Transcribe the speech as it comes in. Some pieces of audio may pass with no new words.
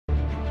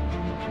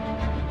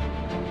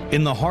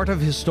In the heart of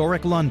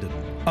historic London,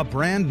 a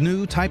brand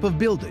new type of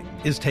building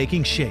is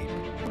taking shape.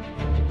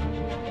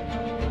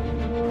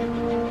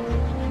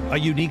 A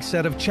unique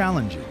set of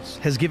challenges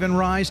has given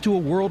rise to a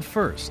world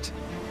first.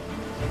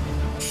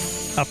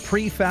 A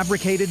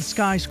prefabricated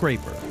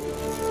skyscraper,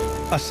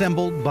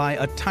 assembled by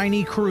a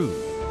tiny crew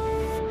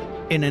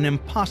in an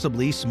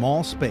impossibly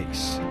small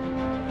space.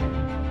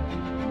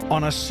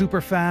 On a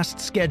super-fast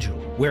schedule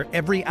where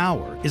every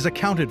hour is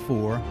accounted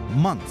for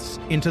months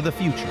into the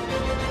future.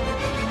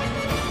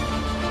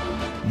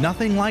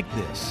 Nothing like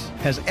this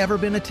has ever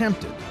been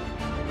attempted,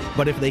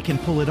 but if they can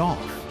pull it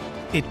off,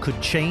 it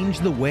could change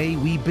the way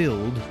we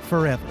build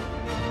forever.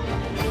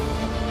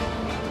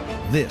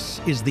 This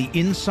is the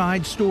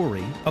inside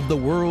story of the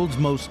world's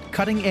most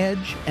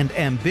cutting-edge and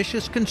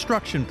ambitious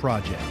construction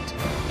project.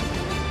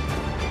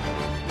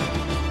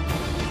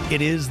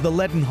 It is the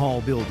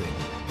Leadenhall building,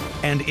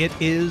 and it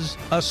is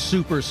a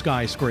super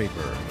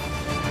skyscraper.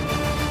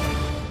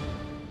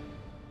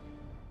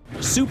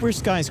 Super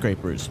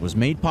Skyscrapers was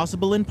made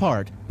possible in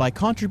part by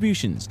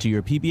contributions to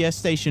your PBS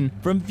station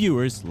from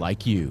viewers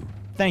like you.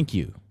 Thank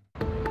you.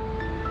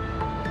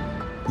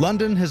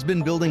 London has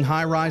been building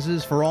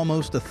high-rises for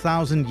almost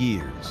 1,000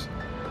 years.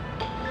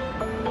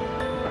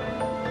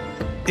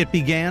 It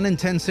began in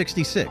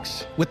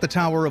 1066 with the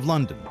Tower of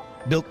London,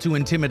 built to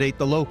intimidate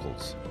the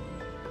locals.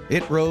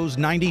 It rose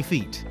 90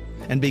 feet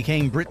and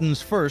became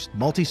Britain's first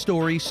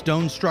multi-story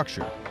stone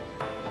structure.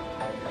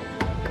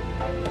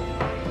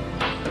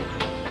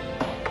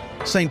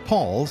 St.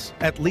 Paul's,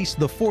 at least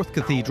the fourth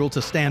cathedral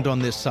to stand on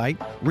this site,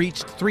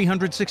 reached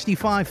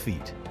 365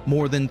 feet,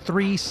 more than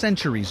 3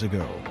 centuries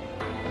ago.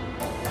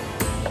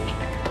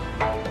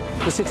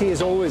 The city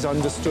has always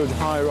understood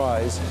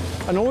high-rise,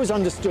 and always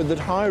understood that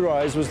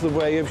high-rise was the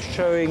way of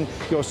showing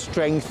your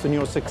strength and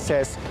your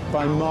success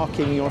by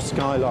marking your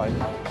skyline.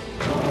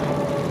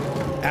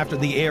 After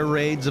the air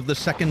raids of the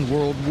Second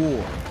World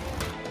War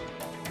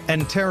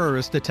and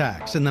terrorist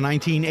attacks in the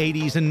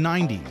 1980s and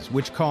 90s,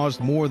 which caused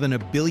more than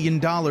 $1 billion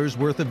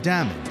worth of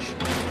damage,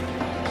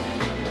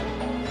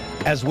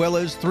 as well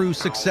as through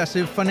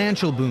successive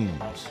financial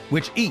booms,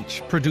 which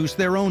each produced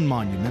their own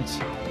monuments,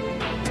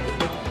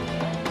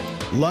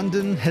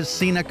 London has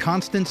seen a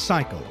constant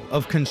cycle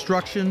of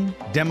construction,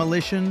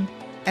 demolition,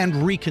 and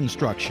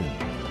reconstruction.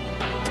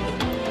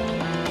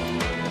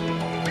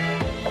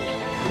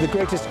 The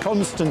greatest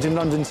constant in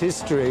London's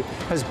history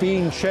has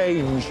been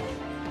change.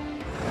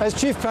 As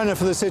Chief Planner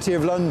for the City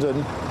of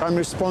London, I'm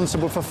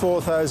responsible for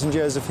 4,000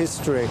 years of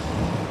history.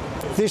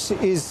 This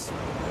is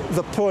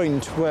the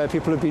point where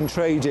people have been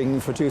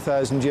trading for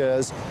 2,000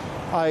 years.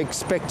 I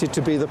expect it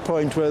to be the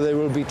point where they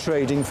will be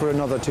trading for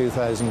another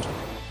 2,000.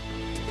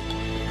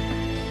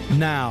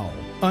 Now,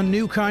 a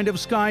new kind of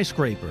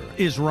skyscraper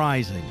is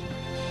rising.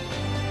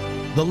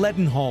 The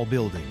Leadenhall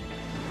building.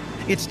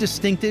 Its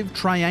distinctive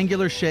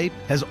triangular shape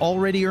has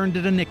already earned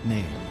it a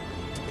nickname,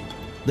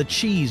 the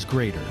cheese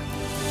grater.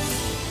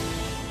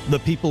 The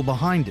people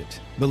behind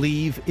it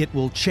believe it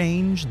will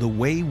change the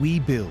way we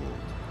build.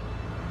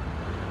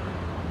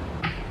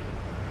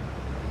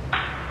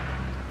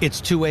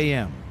 It's 2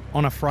 a.m.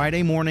 on a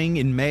Friday morning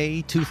in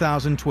May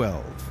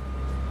 2012.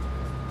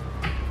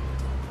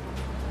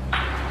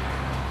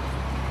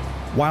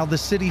 While the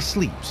city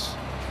sleeps,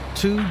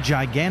 2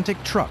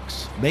 gigantic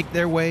trucks make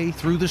their way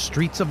through the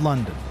streets of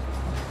London.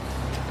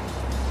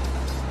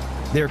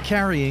 They're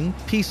carrying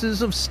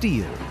pieces of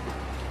steel,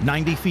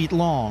 90 feet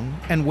long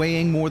and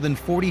weighing more than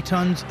 40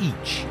 tons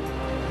each.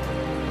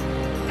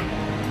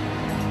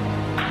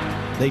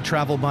 They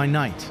travel by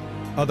night,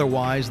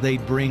 otherwise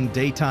they'd bring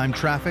daytime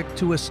traffic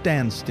to a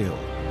standstill.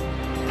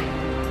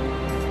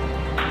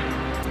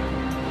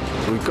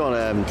 We've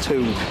got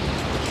 2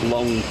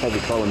 long heavy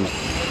columns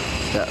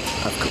that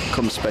have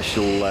come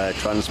special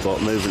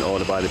transport movement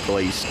order by the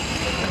police.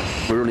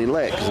 We're running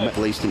late because the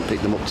police didn't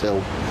pick them up till,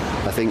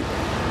 I think,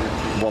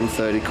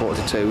 1:30,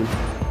 1:45.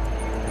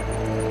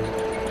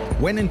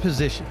 When in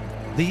position,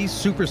 these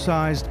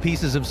supersized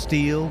pieces of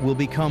steel will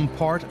become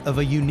part of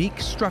a unique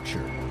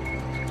structure.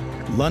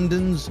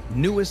 London's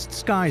newest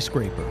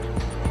skyscraper,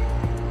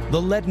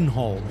 the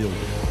Leadenhall building.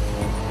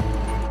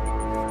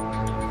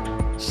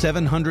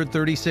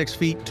 736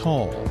 feet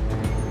tall,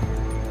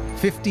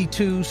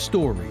 52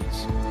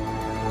 stories.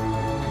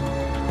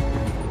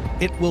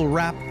 It will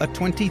wrap a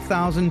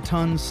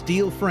 20,000-ton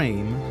steel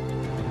frame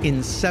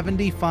in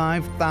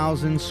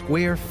 75,000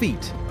 square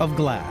feet of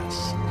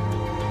glass.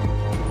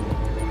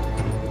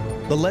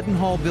 The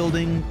Leadenhall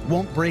building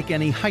won't break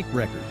any height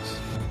records,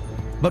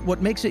 but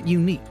what makes it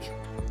unique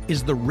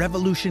is the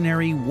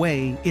revolutionary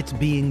way it's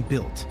being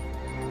built.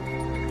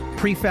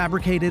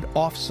 Prefabricated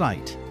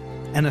off-site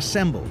and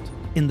assembled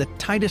in the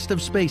tightest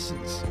of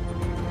spaces.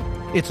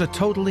 It's a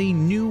totally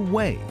new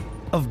way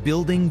of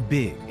building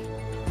big.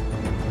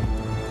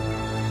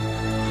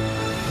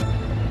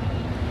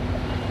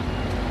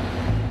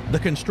 The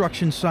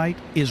construction site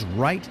is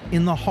right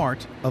in the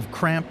heart of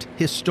cramped,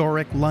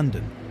 historic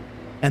London,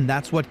 and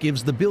that's what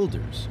gives the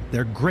builders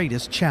their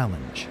greatest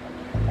challenge.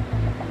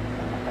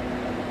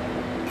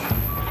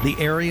 The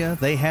area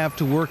they have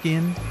to work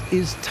in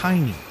is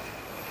tiny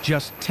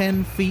just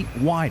 10 feet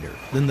wider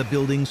than the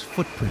building's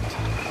footprint.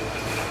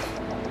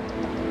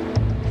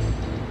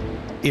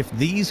 If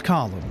these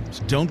columns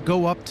don't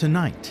go up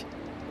tonight,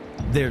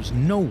 there's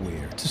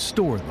nowhere to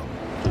store them.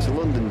 It's a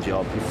London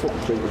job. Your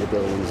footprint of the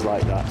building's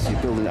like that, so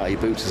you're building it out of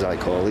your boots, as I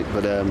call it.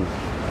 But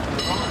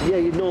yeah,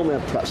 you'd normally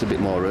have perhaps a bit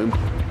more room.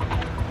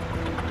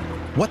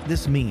 What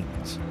this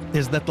means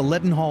is that the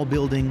Leadenhall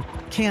building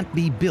can't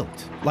be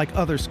built like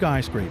other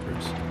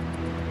skyscrapers.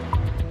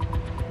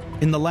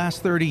 In the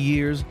last 30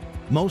 years,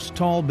 most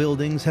tall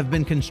buildings have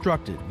been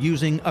constructed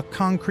using a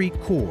concrete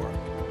core.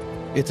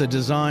 It's a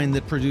design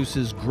that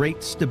produces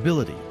great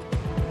stability,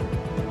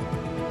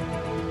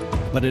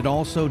 but it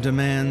also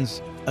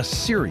demands a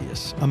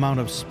serious amount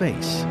of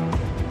space.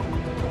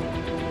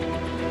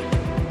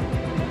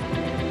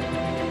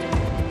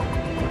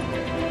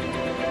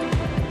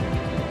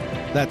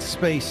 That's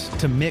space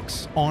to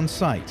mix on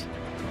site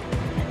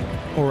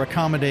or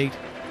accommodate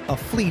a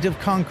fleet of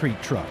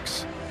concrete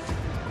trucks,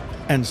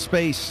 and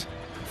space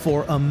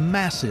for a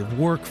massive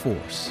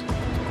workforce.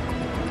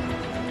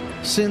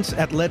 Since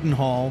at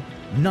Leadenhall,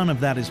 none of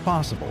that is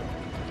possible,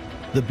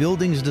 the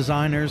building's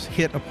designers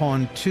hit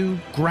upon two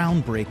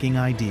groundbreaking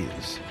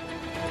ideas.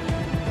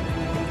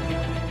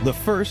 The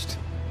first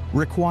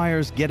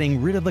requires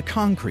getting rid of the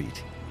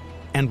concrete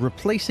and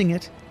replacing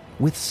it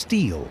with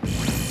steel.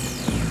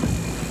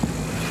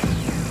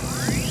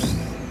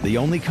 The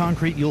only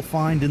concrete you'll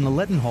find in the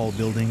Leadenhall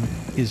building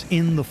is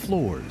in the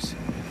floors.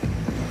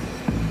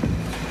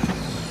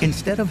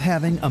 Instead of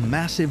having a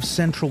massive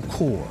central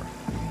core,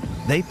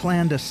 they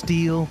planned a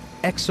steel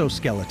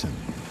exoskeleton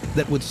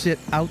that would sit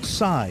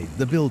outside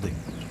the building.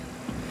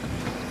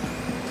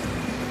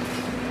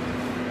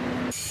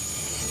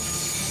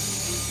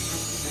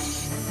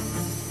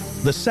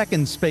 The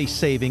second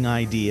space-saving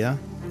idea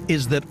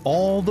is that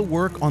all the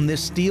work on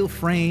this steel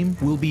frame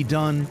will be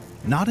done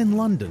not in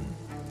London,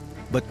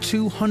 but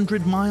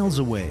 200 miles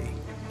away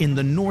in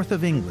the north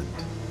of England.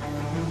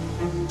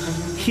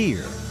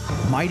 Here,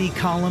 mighty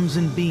columns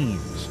and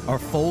beams are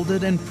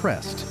folded and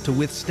pressed to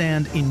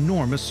withstand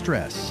enormous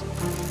stress.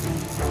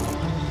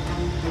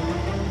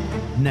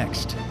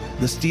 Next,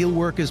 the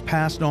steelwork is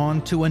passed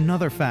on to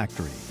another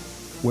factory,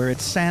 where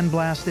it's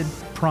sandblasted,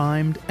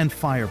 primed, and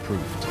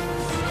fireproofed.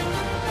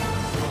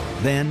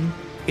 Then,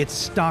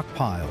 it's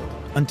stockpiled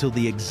until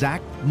the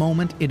exact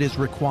moment it is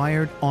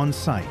required on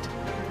site,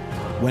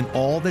 when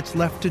all that's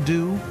left to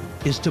do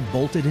is to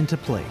bolt it into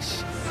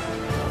place.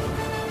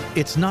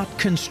 It's not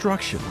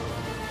construction,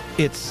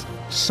 it's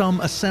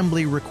some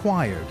assembly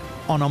required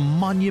on a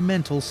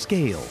monumental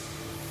scale.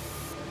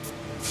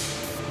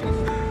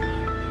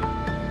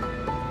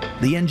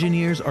 The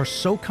engineers are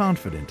so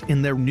confident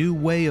in their new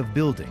way of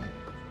building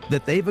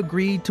that they've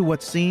agreed to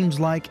what seems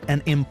like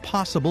an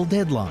impossible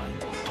deadline.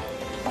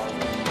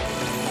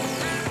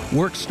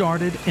 Work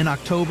started in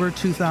October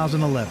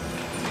 2011,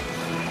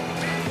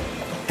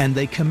 and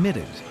they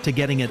committed to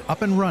getting it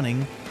up and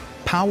running,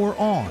 power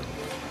on,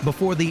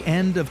 before the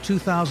end of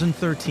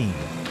 2013.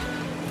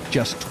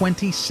 Just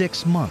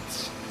 26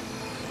 months.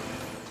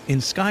 In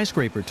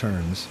skyscraper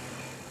terms,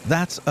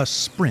 that's a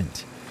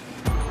sprint.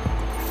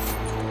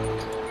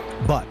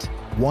 But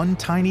one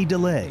tiny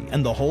delay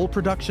and the whole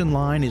production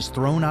line is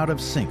thrown out of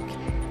sync.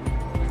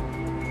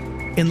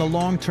 In the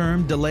long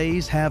term,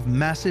 delays have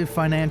massive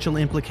financial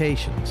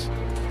implications.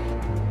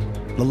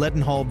 The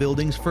Leadenhall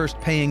building's first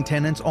paying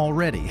tenants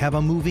already have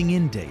a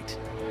moving-in date.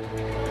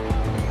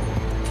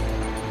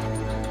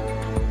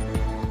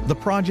 The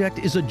project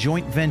is a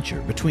joint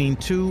venture between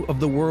two of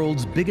the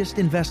world's biggest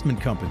investment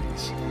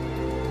companies.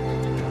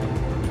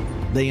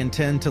 They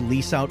intend to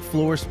lease out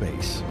floor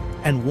space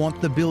and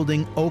want the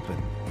building open,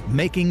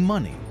 making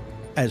money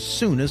as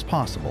soon as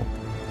possible.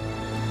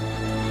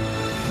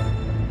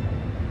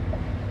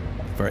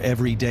 For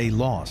every day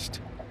lost,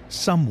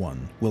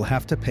 someone will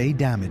have to pay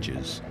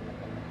damages.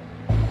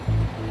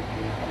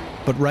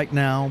 But right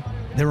now,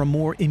 there are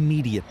more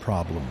immediate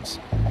problems.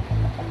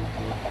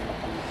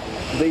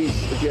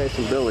 These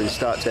adjacent buildings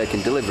start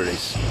taking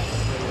deliveries,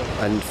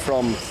 and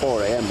from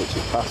 4 AM, which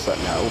is past that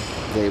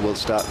now, they will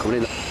start coming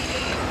in.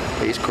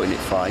 It is cutting it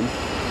fine,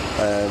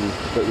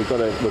 but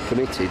we're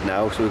committed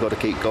now, so we've got to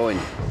keep going.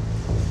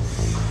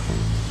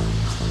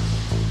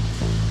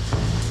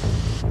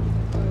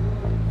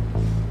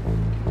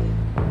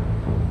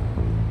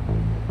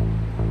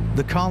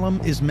 The column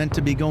is meant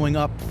to be going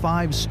up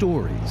 5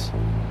 stories.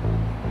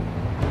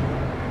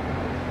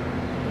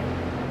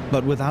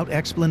 But without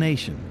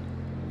explanation,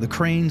 the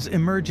crane's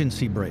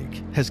emergency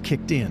brake has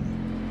kicked in.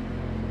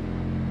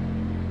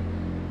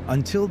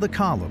 Until the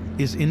column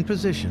is in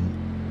position,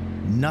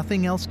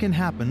 nothing else can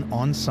happen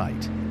on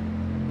site.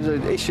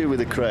 There's an issue with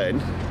the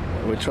crane.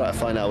 We're trying to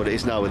find out what it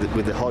is now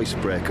with the hoist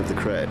brake of the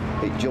crane.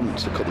 It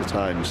jumped a couple of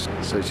times,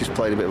 so it's just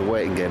playing a bit of a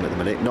waiting game at the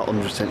minute. Not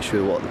 100%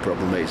 sure what the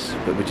problem is,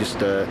 but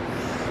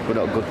we're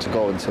not good to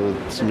go until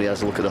somebody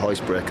has a look at the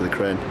hoist brake of the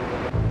crane.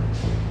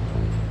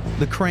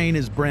 The crane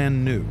is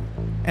brand new,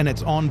 and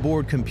its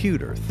onboard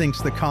computer thinks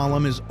the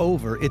column is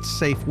over its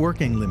safe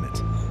working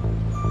limit.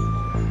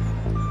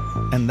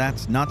 And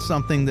that's not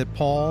something that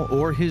Paul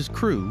or his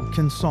crew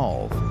can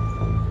solve.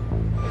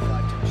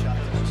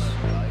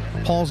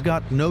 Paul's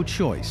got no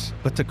choice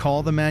but to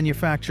call the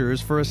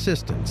manufacturers for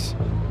assistance.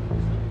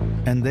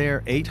 And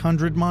they're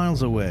 800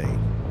 miles away,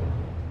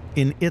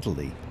 in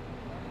Italy.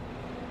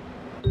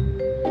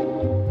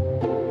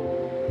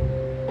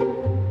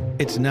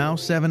 It's now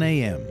 7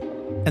 a.m.,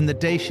 and the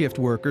day shift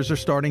workers are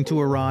starting to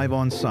arrive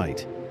on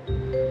site.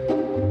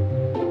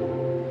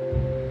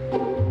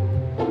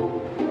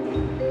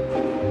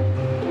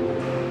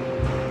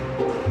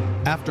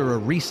 After a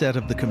reset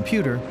of the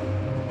computer,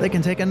 they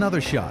can take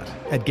another shot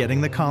at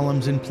getting the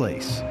columns in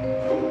place.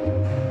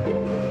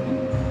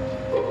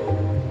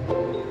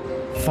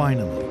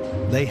 Finally,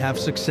 they have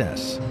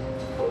success,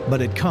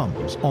 but it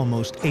comes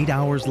almost 8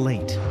 hours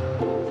late.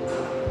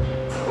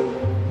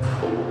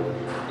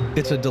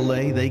 It's a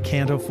delay they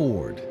can't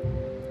afford.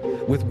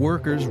 With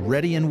workers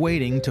ready and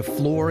waiting to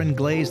floor and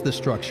glaze the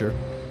structure,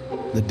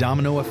 the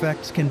domino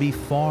effects can be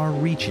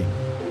far-reaching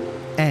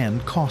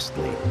and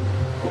costly.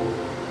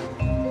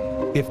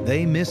 If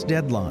they miss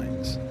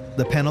deadlines,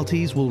 the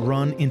penalties will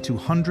run into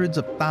hundreds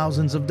of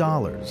thousands of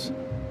dollars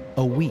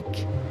a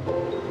week.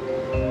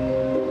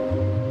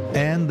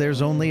 And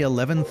there's only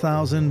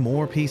 11,000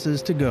 more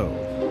pieces to go.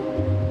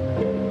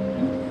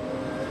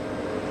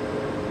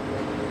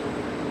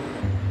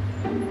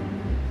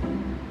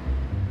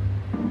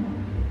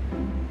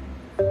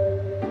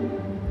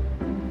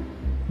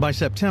 By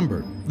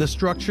September, the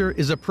structure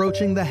is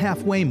approaching the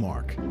halfway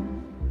mark.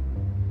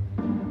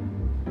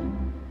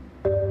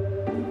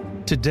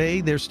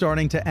 Today, they're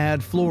starting to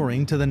add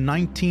flooring to the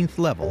 19th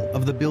level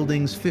of the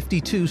building's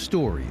 52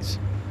 stories.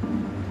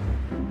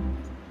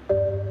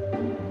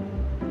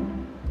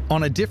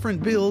 On a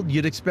different build,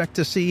 you'd expect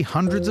to see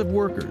hundreds of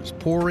workers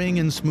pouring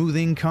and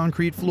smoothing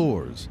concrete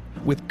floors,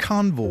 with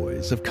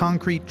convoys of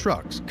concrete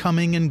trucks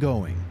coming and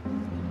going.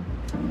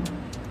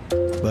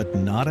 But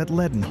not at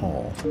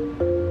Leadenhall.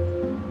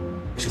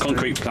 It's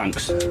concrete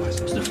planks.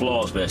 It's the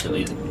floors,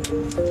 basically.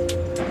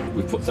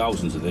 We've put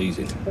thousands of these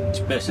in. It's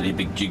basically a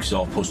big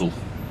jigsaw puzzle.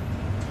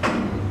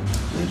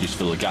 And just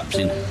fill the gaps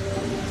in.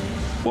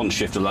 One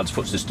shift of lads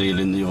puts the steel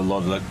in, the other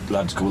lot of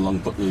lads come along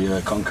and put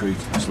the concrete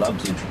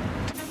slabs in.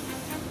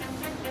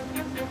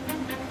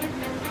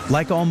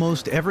 Like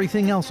almost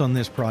everything else on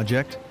this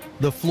project,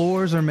 the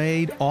floors are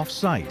made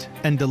off-site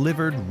and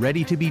delivered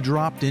ready to be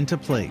dropped into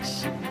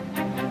place.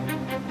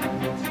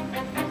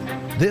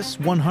 This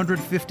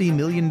 $150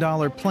 million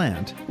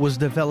plant was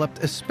developed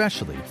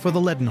especially for the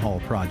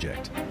Leadenhall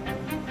project.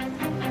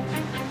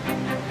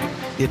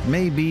 It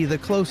may be the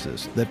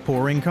closest that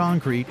pouring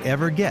concrete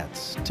ever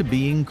gets to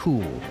being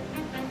cool.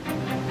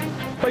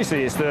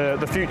 Basically, it's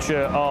the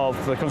future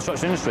of the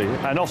construction industry,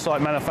 and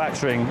off-site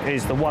manufacturing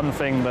is the one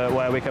thing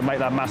where we can make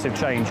that massive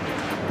change.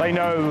 They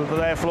know that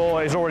their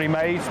floor is already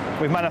made,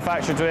 we've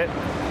manufactured it,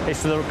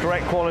 it's to the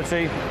correct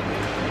quality,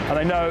 and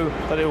they know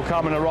that it will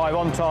come and arrive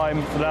on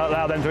time to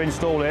allow them to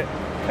install it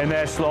in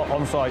their slot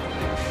on site.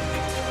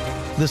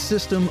 The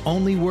system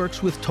only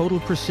works with total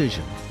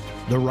precision,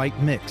 the right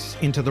mix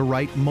into the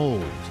right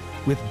mold,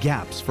 with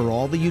gaps for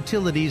all the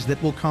utilities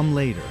that will come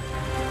later.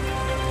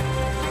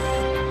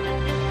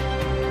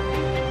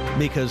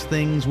 Because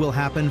things will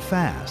happen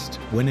fast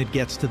when it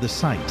gets to the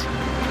site.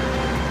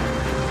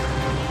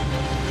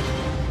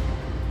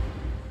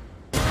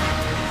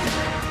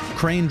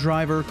 Crane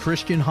driver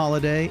Christian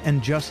Holliday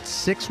and just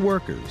 6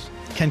 workers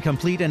can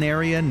complete an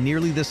area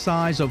nearly the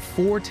size of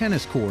 4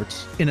 tennis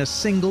courts in a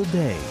single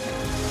day.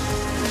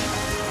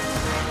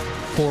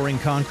 Pouring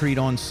concrete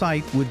on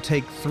site would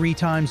take 3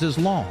 times as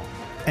long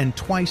and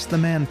twice the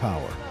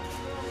manpower.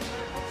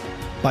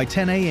 By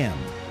 10 a.m.,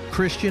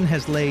 Christian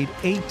has laid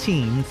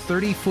 18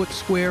 30-foot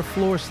square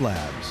floor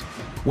slabs,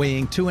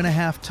 weighing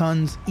 2.5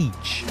 tons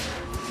each.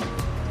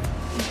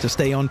 To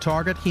stay on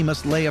target, he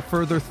must lay a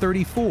further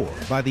 34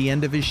 by the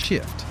end of his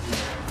shift.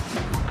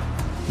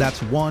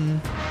 That's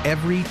 1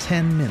 every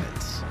 10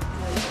 minutes.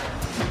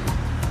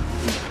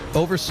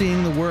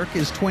 Overseeing the work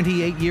is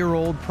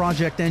 28-year-old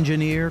project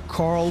engineer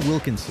Carl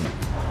Wilkinson.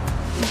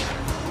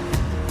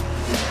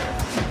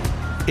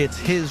 It's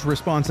his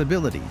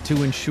responsibility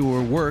to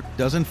ensure work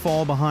doesn't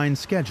fall behind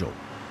schedule.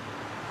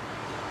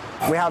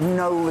 We have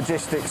no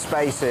logistics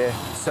space here,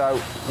 so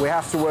we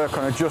have to work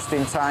on a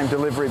just-in-time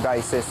delivery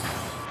basis.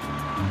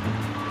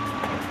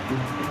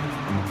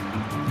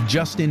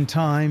 Just in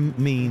time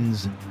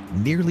means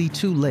nearly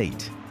too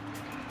late.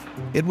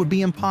 It would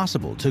be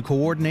impossible to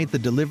coordinate the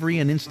delivery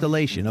and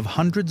installation of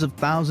hundreds of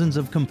thousands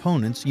of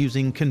components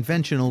using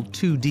conventional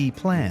 2D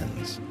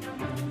plans.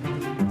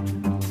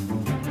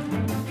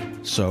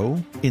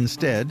 So,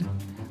 instead,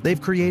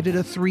 they've created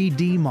a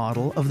 3D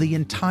model of the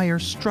entire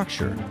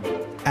structure,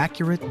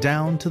 accurate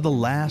down to the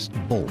last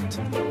bolt.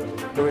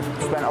 We've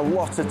spent a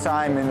lot of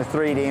time in the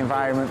 3D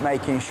environment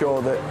making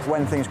sure that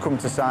when things come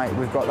to site,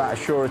 we've got that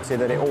assurity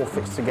that it all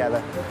fits together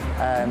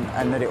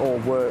and that it all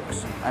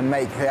works, and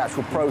make the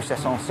actual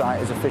process on site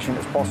as efficient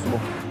as possible.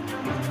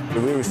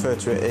 We refer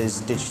to it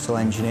as digital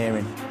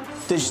engineering.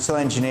 Digital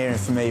engineering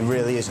for me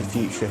really is a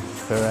future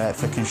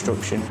for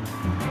construction.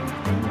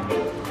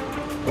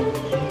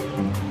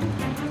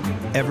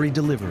 Every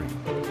delivery,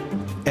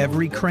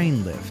 every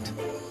crane lift,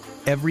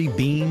 every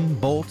beam,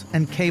 bolt,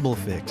 and cable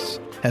fix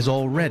has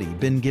already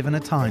been given a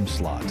time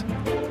slot.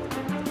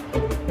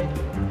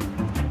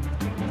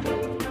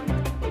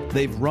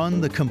 They've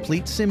run the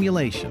complete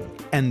simulation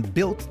and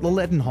built the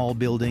Leadenhall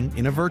building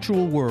in a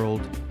virtual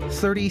world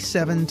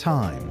 37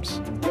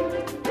 times.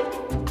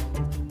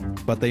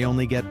 But they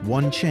only get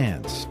one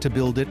chance to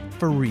build it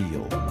for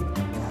real.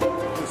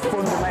 It's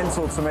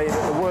fundamental to me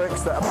that the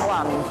works that are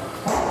planned,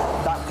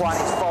 that plan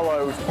is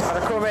followed. And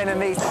I come in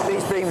and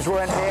these beams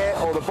weren't here,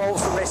 or the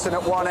bolts were missing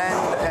at one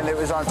end and it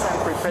was on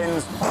temporary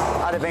pins,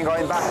 I'd have been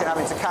going back and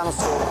having to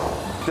cancel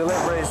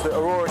deliveries that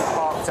are already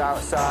parked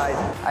outside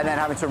and then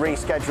having to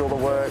reschedule the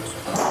works,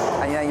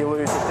 and then you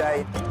lose a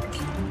day.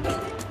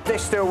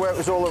 This steelwork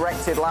was all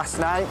erected last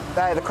night.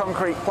 The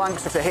concrete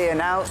planks are here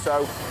now,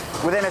 so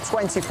within a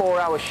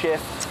 24-hour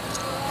shift,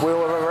 we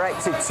will have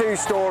erected 2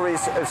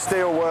 stories of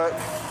steelwork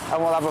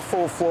and we'll have a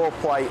full floor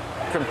plate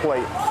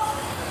complete.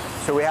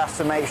 So we have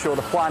to make sure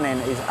the planning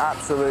is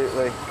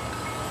absolutely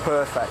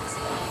perfect,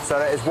 so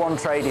that as one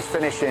trade is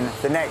finishing,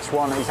 the next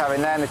one is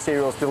having their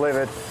materials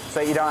delivered, so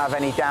you don't have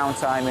any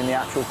downtime in the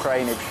actual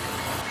craneage.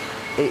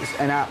 It's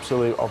an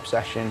absolute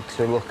obsession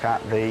to look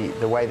at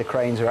the way the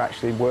cranes are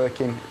actually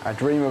working. I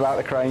dream about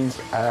the cranes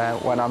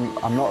when I'm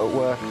not at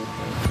work.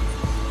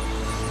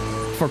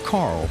 For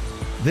Carl,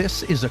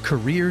 this is a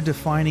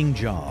career-defining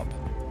job.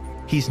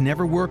 He's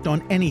never worked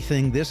on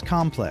anything this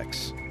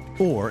complex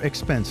or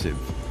expensive.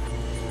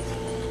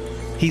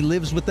 He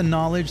lives with the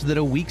knowledge that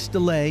a week's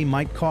delay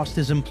might cost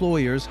his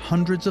employers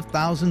hundreds of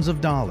thousands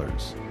of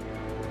dollars.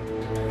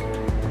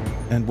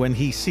 And when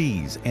he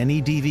sees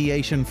any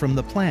deviation from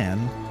the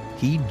plan,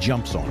 he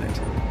jumps on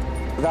it.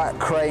 That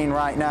crane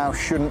right now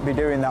shouldn't be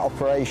doing that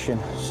operation,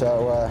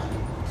 so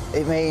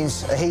it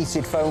means a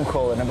heated phone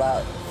call in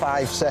about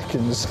 5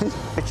 seconds.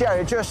 But Jerry,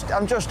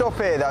 I'm just up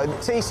here though.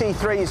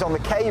 TC3 is on the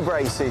K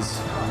braces.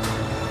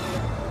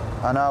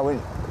 I know,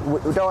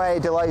 we don't have any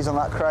delays on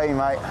that crane,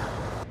 mate.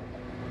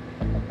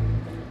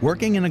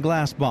 Working in a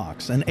glass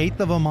box an 1/8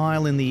 of a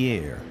mile in the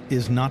air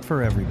is not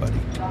for everybody.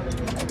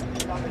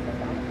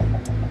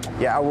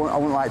 Yeah, I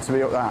wouldn't like to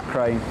be up that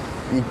crane.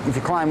 If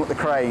you climb up the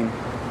crane,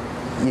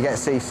 you get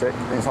seasick.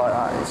 It's like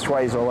that. It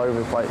sways all over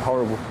the place.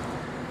 Horrible.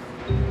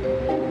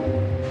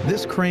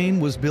 This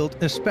crane was built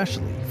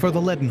especially for the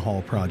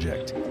Leadenhall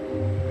project.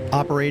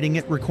 Operating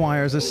it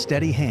requires a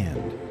steady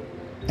hand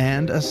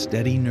and a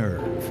steady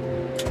nerve.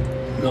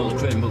 No, the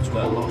crane moves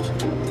quite a lot.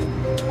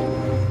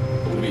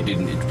 If it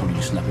didn't, it'd probably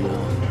just snap it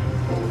off.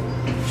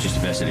 It's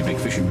just basically a big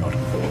fishing rod.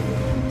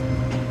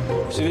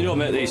 So if you don't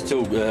make these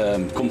too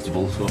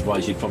comfortable,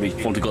 otherwise you'd probably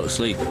want to go to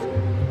sleep.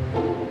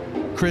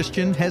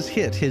 Christian has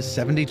hit his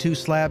 72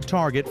 slab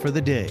target for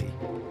the day.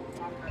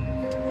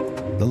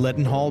 The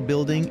Leadenhall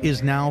building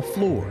is now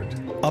floored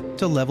up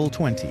to level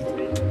 20.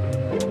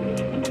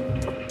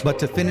 But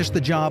to finish the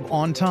job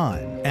on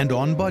time and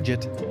on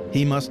budget,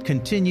 he must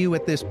continue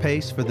at this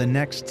pace for the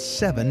next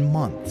 7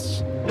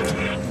 months.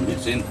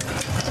 It's in.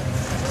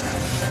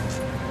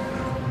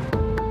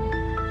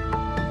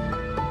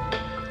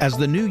 As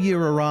the new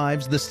year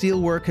arrives, the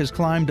steelwork has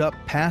climbed up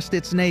past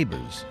its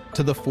neighbors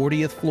to the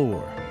 40th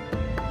floor.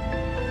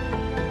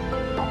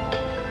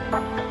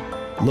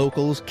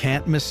 Locals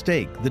can't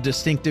mistake the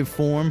distinctive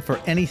form for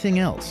anything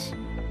else.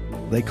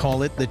 They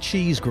call it the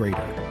cheese grater.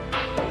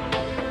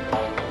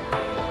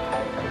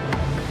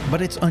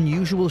 But its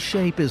unusual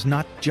shape is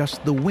not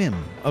just the whim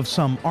of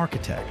some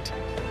architect.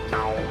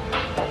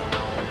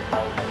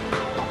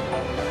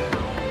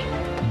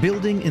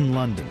 Building in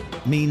London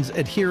means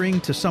adhering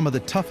to some of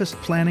the toughest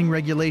planning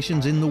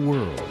regulations in the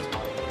world.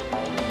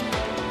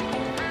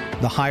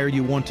 The higher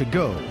you want to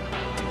go,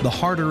 the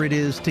harder it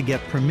is to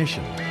get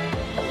permission.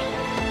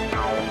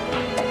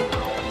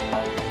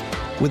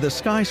 With a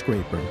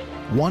skyscraper,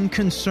 one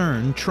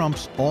concern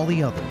trumps all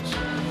the others: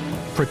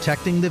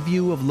 protecting the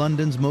view of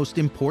London's most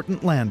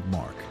important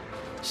landmark,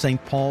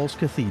 St. Paul's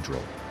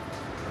Cathedral.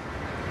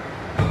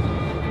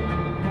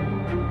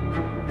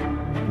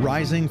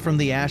 Rising from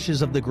the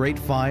ashes of the Great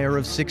Fire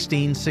of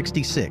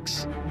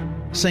 1666,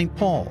 St.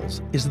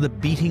 Paul's is the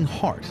beating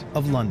heart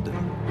of London.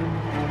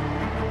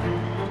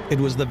 It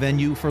was the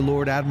venue for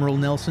Lord Admiral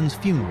Nelson's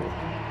funeral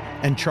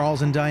and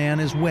Charles and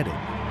Diana's wedding.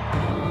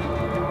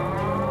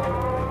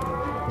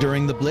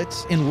 During the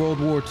Blitz in World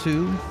War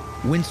II,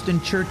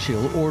 Winston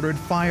Churchill ordered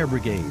fire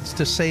brigades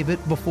to save it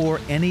before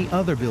any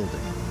other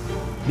building,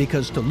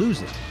 because to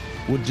lose it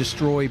would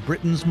destroy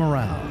Britain's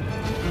morale.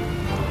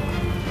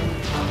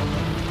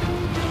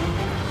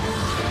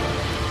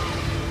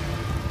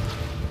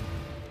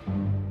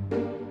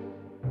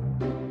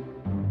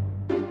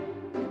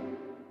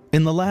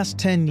 In the last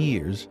 10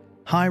 years,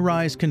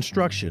 high-rise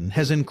construction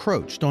has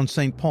encroached on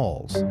St.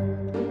 Paul's.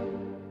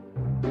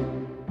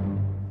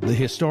 The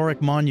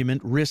historic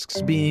monument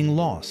risks being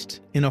lost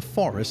in a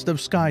forest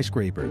of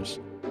skyscrapers.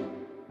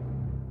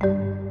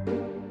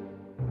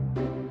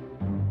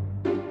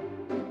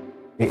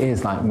 It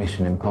is like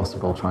Mission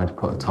Impossible trying to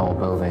put a tall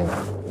building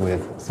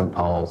with St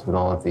Paul's, with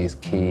all of these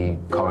key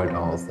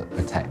corridors that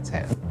protect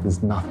it.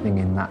 There's nothing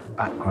in that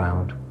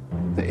background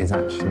that is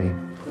actually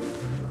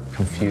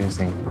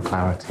confusing the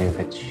clarity of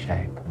its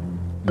shape.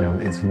 You know,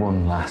 it's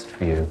one last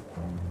view.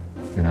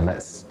 You know,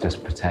 let's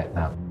just protect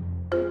that.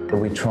 But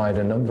we tried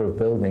a number of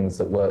buildings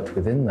that worked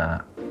within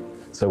that.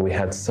 So we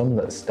had some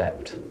that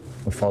stepped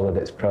and followed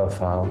its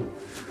profile,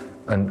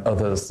 and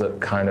others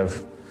that kind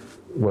of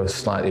were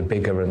slightly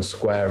bigger and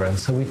squarer. And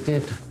so we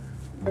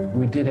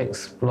did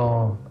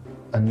explore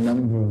a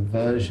number of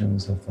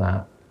versions of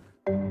that.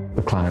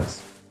 The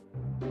clients,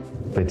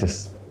 they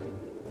just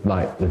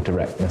like the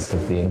directness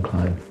of the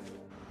incline.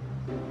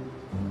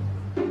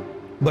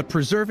 But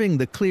preserving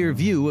the clear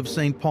view of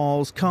St.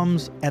 Paul's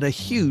comes at a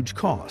huge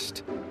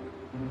cost.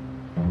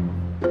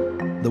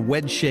 The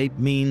wedge shape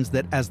means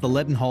that as the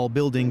Leadenhall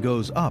building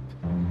goes up,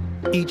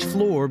 each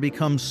floor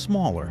becomes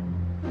smaller.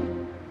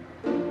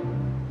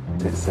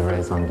 It's the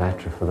raison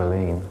d'etre for the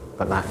lean,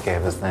 but that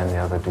gave us then the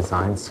other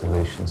design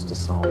solutions to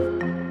solve.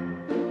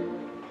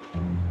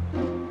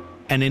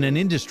 And in an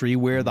industry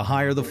where the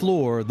higher the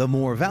floor, the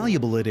more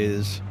valuable it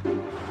is,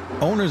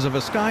 owners of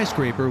a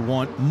skyscraper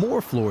want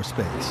more floor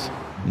space,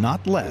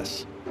 not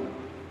less.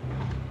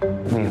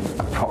 We've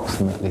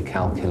approximately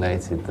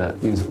calculated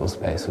that usable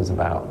space was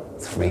about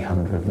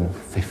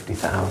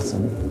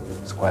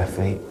 350,000 square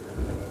feet.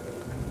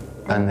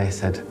 And they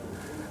said,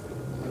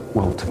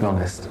 well, to be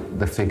honest,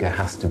 the figure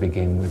has to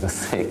begin with a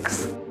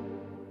 6.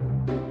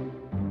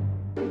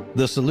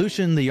 The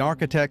solution the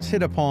architects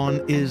hit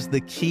upon is the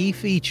key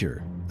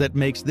feature that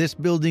makes this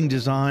building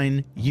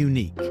design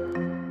unique.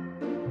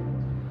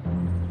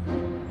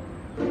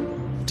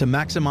 To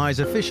maximize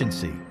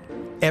efficiency,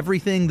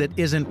 everything that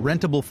isn't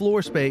rentable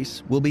floor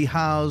space will be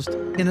housed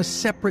in a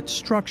separate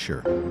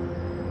structure.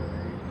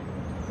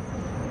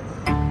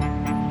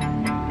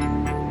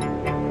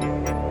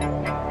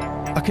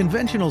 A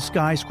conventional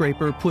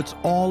skyscraper puts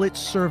all its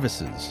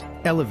services,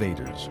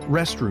 elevators,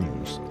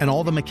 restrooms, and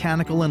all the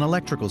mechanical and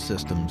electrical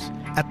systems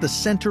at the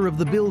center of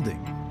the building,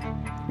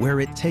 where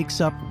it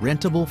takes up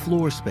rentable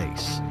floor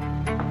space.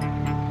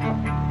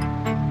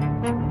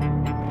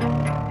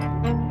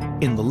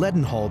 In the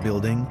Leadenhall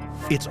building,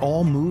 it's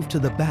all moved to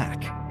the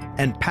back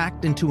and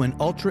packed into an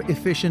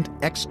ultra-efficient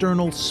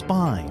external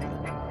spine,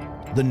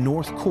 the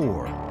North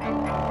Core.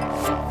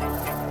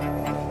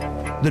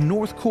 The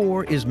North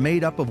Core is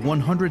made up of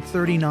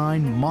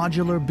 139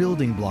 modular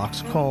building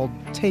blocks called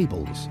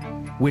tables,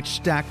 which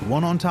stack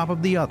one on top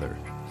of the other,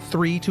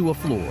 3 to a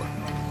floor.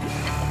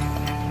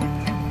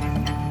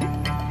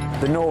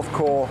 The North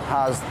Core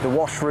has the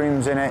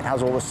washrooms in it,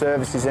 has all the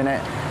services in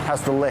it,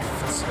 has the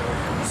lifts.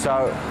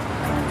 So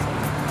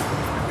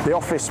the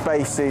office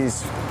space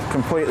is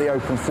completely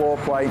open floor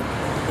plate.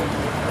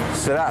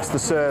 So that's the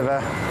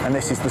server, and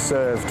this is the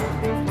served.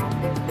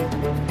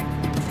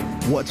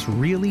 What's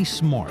really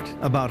smart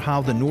about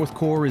how the North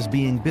Core is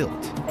being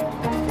built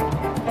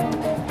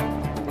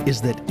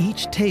is that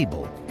each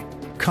table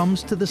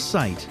comes to the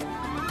site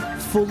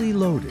fully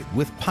loaded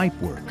with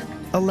pipework,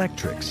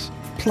 electrics,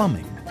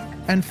 plumbing,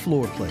 and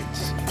floor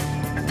plates.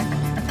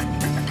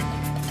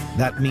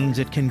 That means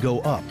it can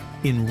go up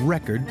in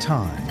record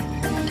time.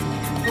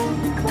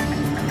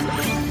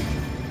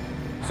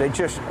 So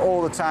just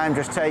all the time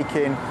just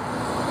taking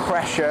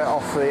pressure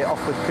off the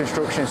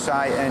construction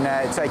site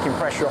and taking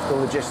pressure off the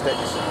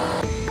logistics.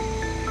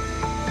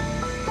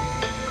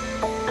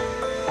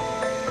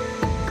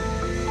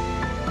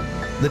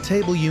 The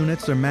table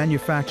units are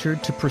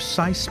manufactured to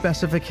precise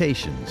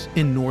specifications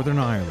in Northern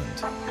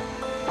Ireland.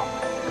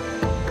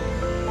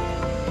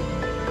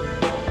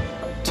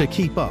 To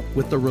keep up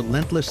with the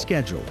relentless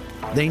schedule,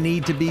 they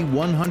need to be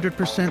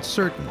 100%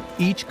 certain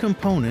each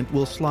component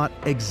will slot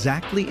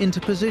exactly into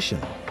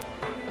position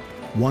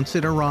once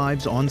it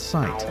arrives on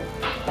site.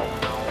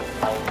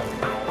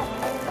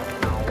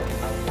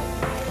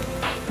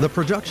 The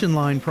production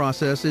line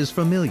process is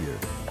familiar,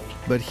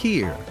 but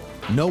here,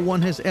 no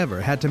one has ever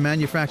had to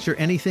manufacture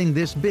anything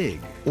this big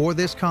or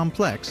this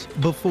complex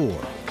before.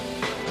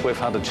 We've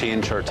had to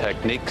change our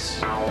techniques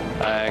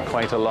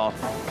quite a lot,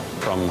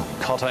 from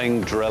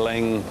cutting,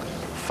 drilling,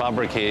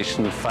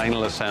 fabrication,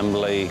 final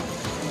assembly.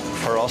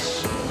 For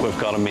us, we've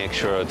got to make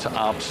sure it's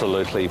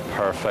absolutely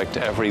perfect.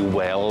 Every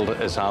weld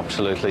is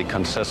absolutely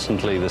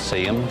consistently the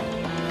same.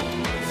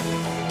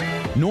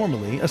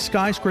 Normally, a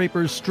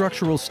skyscraper's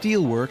structural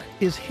steelwork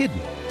is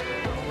hidden.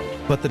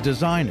 But the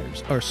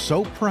designers are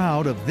so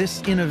proud of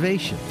this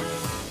innovation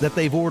that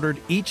they've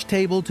ordered each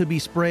table to be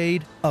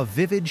sprayed a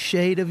vivid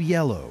shade of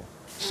yellow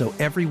so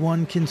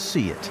everyone can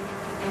see it.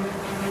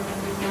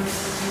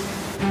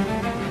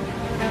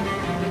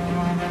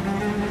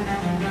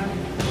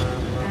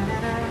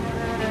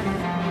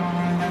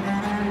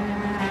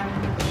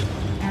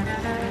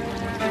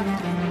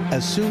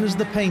 As soon as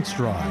the paint's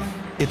dry,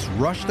 it's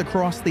rushed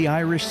across the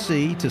Irish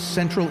Sea to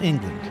central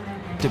England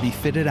to be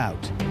fitted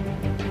out.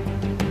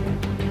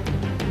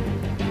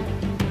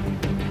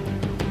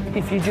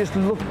 If you just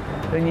look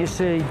and you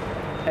see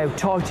how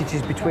tight it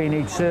is between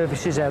each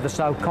surfaces, how they're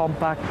so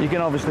compact, you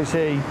can obviously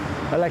see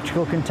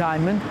electrical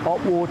containment,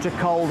 hot water,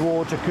 cold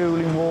water,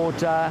 cooling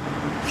water,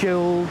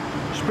 chilled,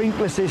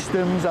 sprinkler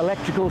systems,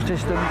 electrical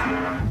systems.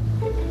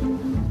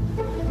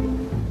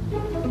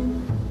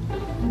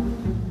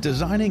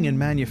 Designing and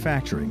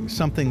manufacturing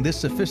something this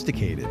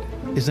sophisticated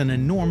is an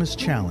enormous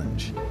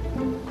challenge.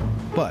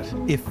 But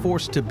if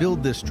forced to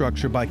build this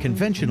structure by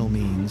conventional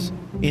means,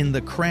 in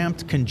the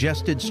cramped,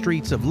 congested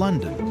streets of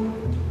London,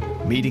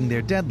 meeting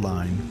their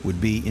deadline would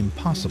be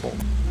impossible.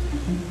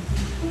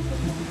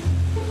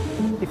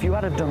 If you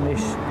had have done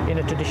this in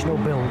a traditional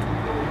build,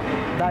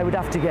 they would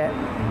have to get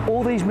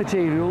all these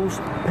materials,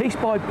 piece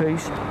by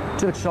piece,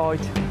 to the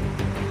site.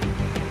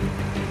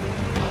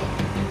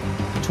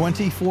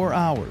 24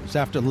 hours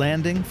after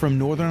landing from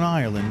Northern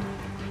Ireland,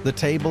 the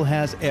table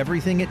has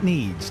everything it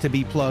needs to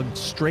be plugged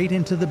straight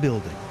into the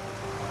building.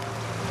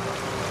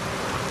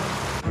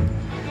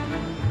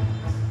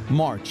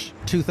 March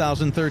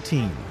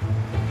 2013.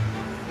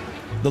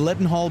 The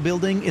Leadenhall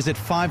building is at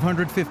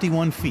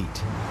 551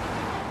 feet,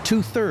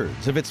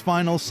 2/3 of its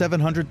final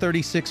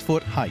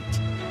 736-foot height.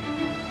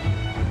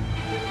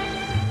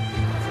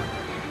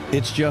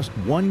 It's just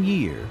 1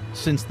 year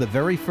since the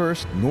very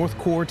first North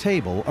Core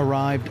table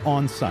arrived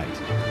on site.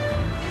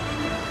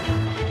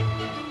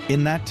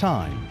 In that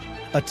time,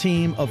 a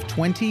team of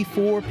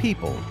 24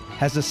 people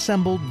has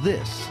assembled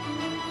this: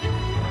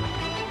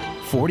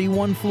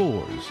 41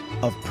 floors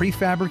of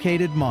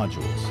prefabricated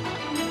modules.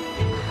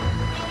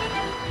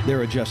 There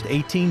are just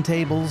 18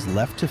 tables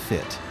left to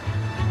fit.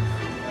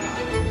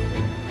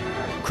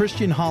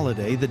 Christian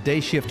Holliday, the day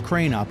shift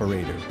crane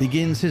operator,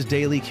 begins his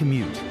daily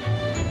commute.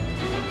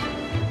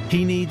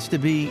 He needs to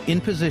be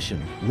in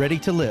position, ready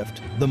to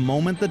lift, the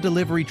moment the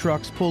delivery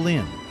trucks pull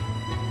in.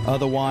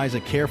 Otherwise, a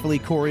carefully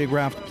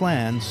choreographed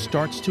plan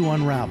starts to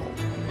unravel.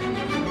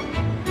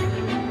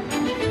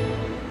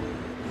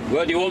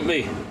 Where do you want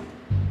me?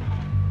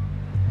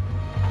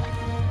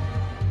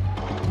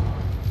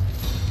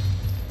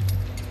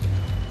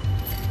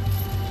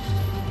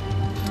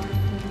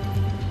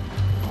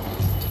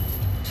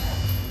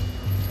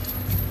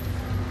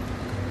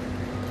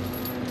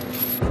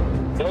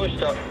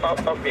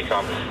 Up you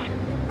come.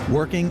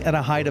 Working at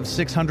a height of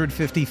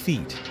 650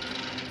 feet,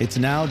 it's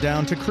now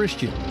down to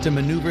Christian to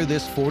maneuver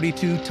this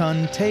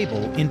 42-ton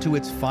table into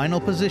its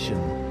final position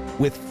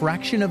with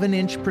fraction of an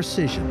inch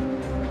precision.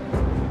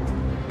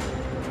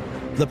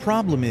 The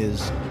problem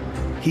is,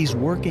 he's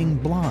working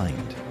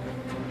blind.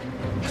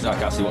 So I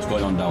can't see what's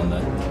going on down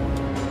there.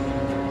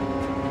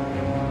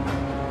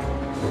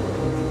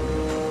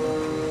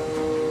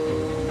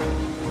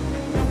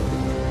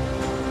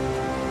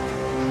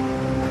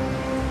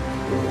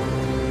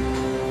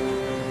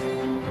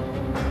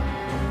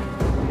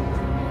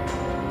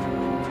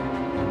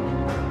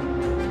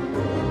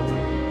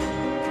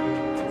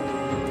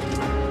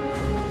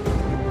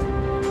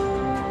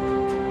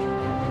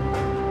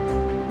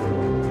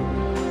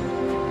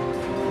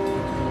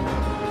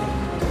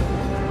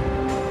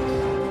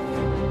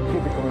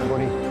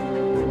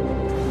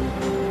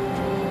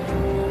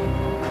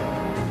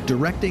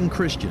 Directing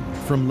Christian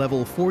from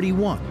level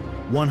 41,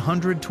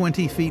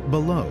 120 feet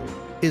below,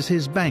 is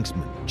his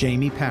banksman,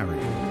 Jamie Parry.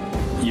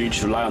 You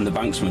just rely on the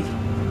banksman.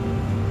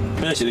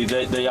 Basically,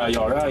 they are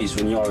your eyes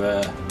when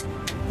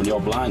you're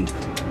blind.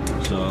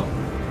 So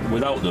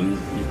without them,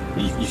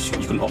 you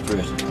couldn't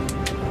operate.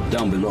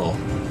 Down below,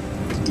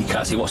 you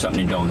can't see what's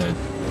happening down there.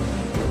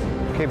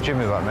 Keep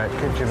Jimmy back, mate.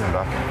 Keep Jimmy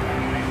back.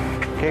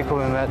 Keep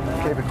coming, mate.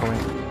 Keep it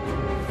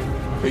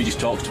coming. He just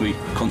talks to me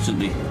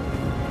constantly.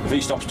 If he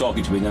stops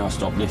talking to me now, I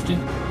stop lifting.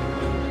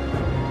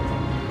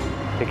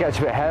 It gets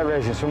a bit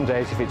hair-raising some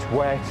days if it's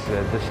wet.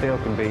 The steel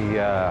can be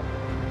a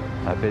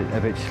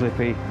bit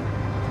slippy.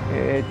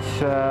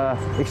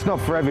 It's not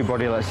for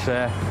everybody, let's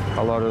say.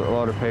 A lot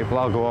of people.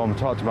 I'll go home and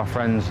talk to my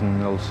friends,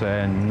 and they'll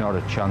say, "Not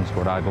a chance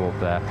would I go up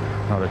there.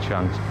 Not a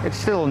chance." It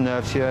still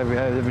unnerves you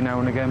every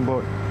now and again,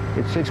 but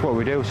it's what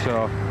we do.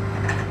 So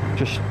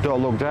just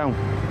don't look down.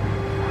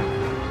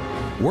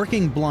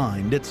 Working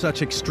blind at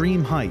such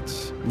extreme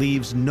heights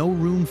leaves no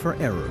room for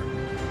error.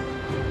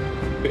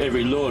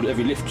 Every load,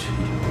 every lift,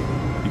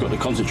 you've got to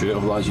concentrate,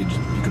 otherwise you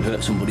can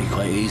hurt somebody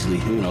quite easily.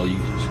 You know,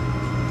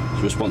 it's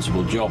a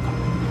responsible job.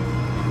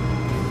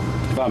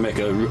 If I make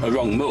a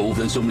wrong move,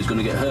 then somebody's going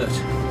to get hurt.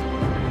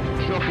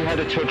 Drop your head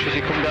a touch as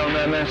you come down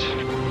there, mate.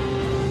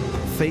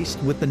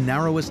 Faced with the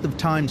narrowest of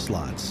time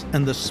slots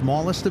and the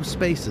smallest of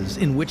spaces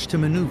in which to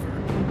maneuver,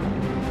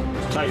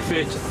 Tight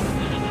fit.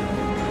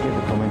 Keep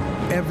it coming.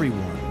 Everyone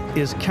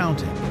is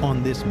counting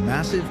on this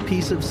massive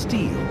piece of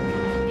steel.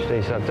 Just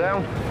ease that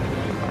down.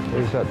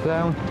 Ease that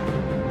down.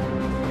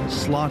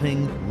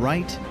 Slotting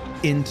right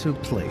into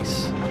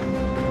place.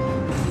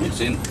 It's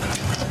in.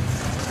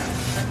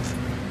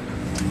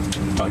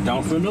 Back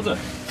down for another.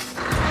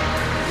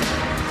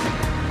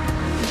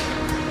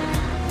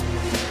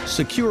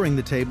 Securing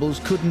the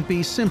tables couldn't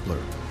be simpler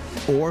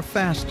or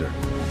faster.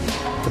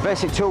 The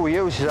basic tool we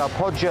use is our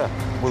podger.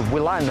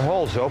 We line the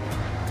holes up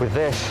with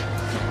this,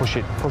 push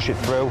it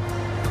through,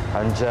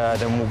 and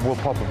then we'll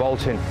pop a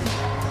bolt in.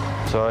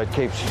 So it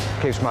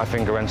keeps my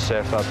finger end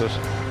safe, that does.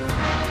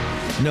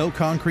 No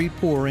concrete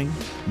pouring,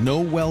 no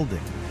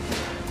welding.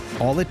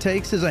 All it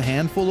takes is a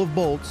handful of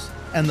bolts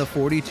and the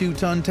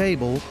 42-ton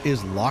table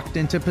is locked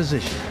into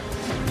position.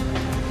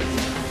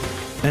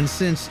 And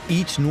since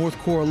each North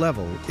Core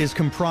level is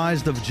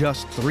comprised of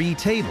just 3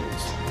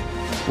 tables,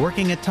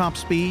 working at top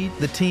speed,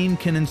 the team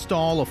can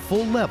install a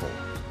full level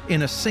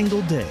in a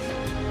single day.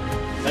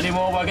 Any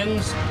more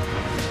wagons?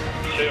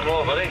 2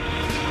 more, buddy.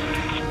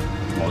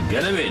 Well,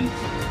 get them in.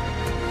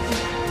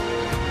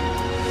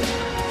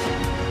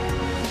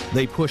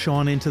 They push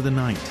on into the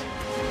night.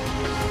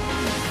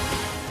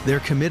 They're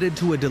committed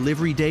to a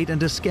delivery date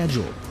and a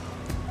schedule,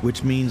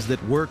 which means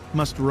that work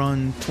must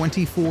run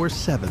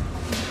 24/7.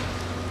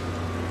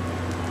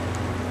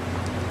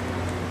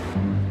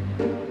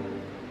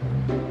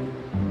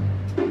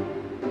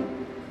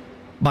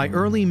 By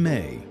early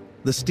May,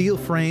 the steel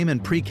frame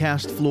and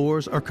precast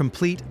floors are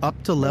complete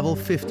up to level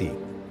 50.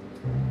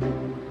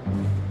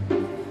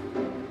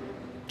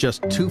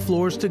 Just 2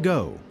 floors to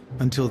go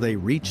until they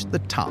reach the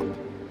top.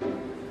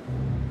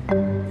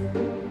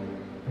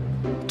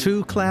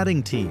 2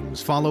 cladding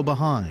teams follow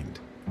behind,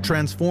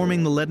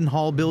 transforming the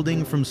Leadenhall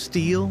building from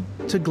steel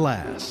to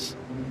glass.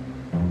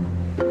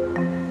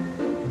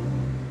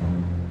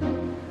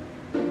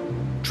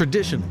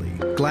 Traditionally,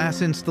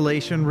 glass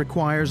installation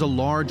requires a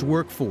large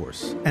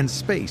workforce and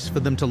space for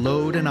them to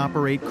load and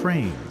operate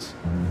cranes.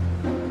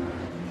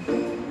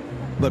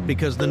 But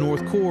because the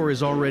North Core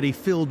is already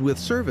filled with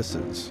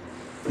services,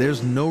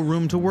 there's no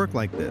room to work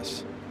like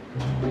this.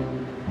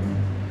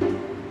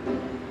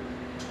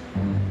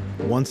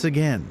 Once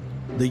again,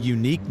 the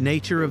unique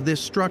nature of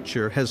this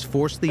structure has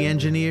forced the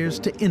engineers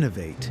to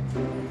innovate.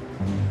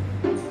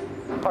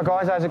 Hi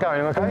guys, how's it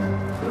going? Okay?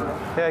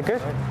 Yeah,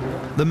 good.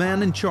 The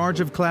man in charge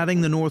of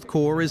cladding the North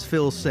Core is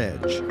Phil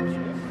Sedge.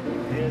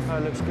 Yeah,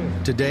 looks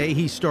good. Today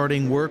he's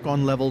starting work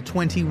on level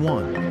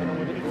 21.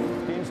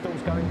 The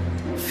install's going.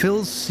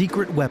 Phil's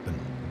secret weapon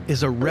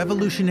is a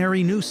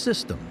revolutionary new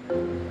system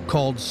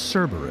called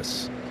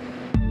Cerberus.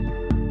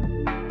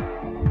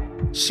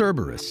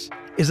 Cerberus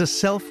is a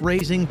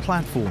self-raising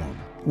platform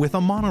with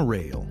a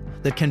monorail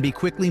that can be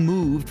quickly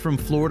moved from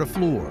floor to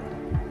floor.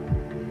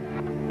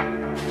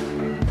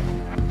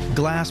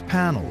 Glass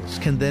panels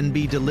can then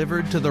be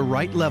delivered to the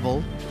right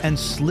level and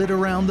slid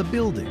around the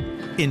building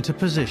into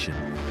position.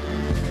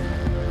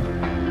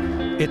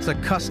 It's a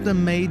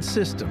custom-made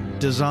system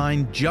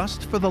designed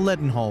just for the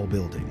Leadenhall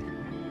building.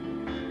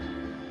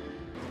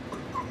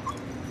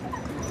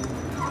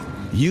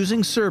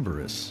 Using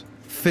Cerberus,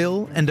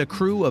 Phil and a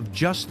crew of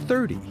just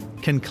 30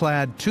 can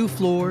clad 2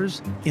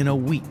 floors in a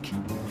week.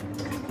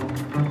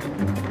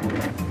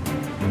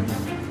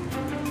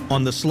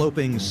 On the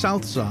sloping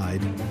south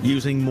side,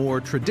 using more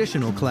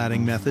traditional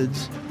cladding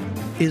methods,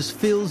 is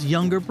Phil's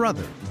younger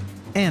brother,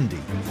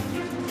 Andy.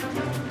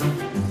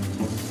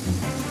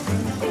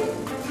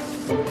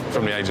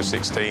 From the age of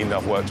 16,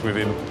 I've worked with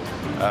him.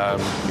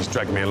 He's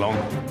dragged me along.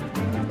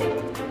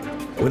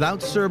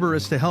 Without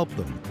Cerberus to help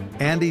them,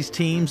 Andy's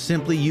team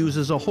simply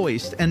uses a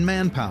hoist and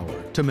manpower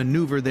to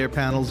maneuver their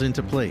panels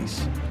into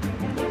place.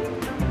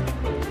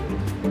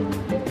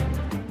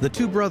 The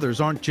 2 brothers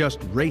aren't just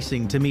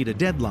racing to meet a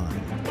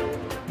deadline.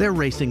 They're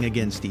racing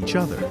against each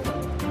other.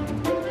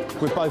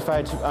 We've both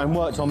had and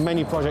worked on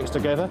many projects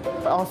together.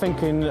 I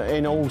think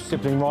in all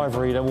sibling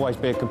rivalry, there'll always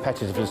be a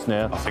competitiveness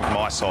now. I think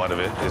my side of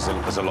it is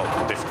a lot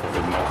more difficult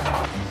than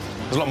that.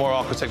 There's a lot more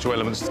architectural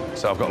elements,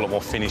 so I've got a lot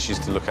more finishes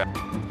to look at.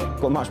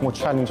 Got a much more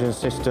challenging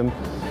system.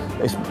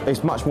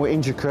 It's much more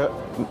intricate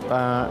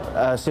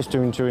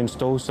system to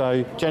install,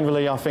 so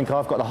generally I think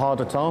I've got the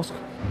harder task.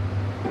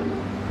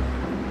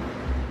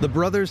 The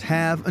brothers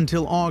have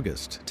until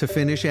August to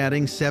finish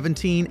adding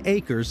 17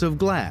 acres of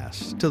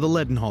glass to the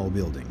Leadenhall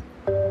building.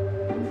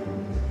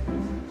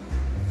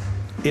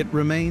 It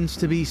remains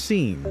to be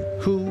seen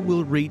who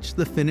will reach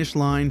the finish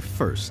line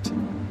first.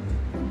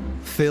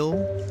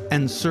 Phil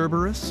and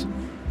Cerberus?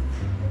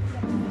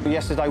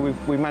 Yesterday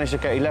we managed to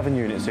get 11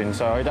 units in,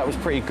 so that was a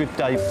pretty good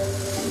day.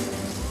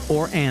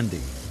 Or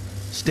Andy,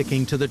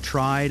 sticking to the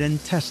tried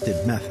and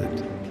tested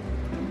method.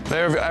 They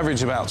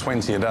average about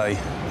 20 a day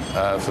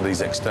for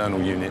these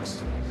external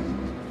units.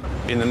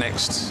 In the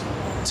next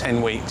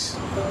 10 weeks,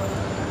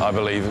 I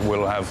believe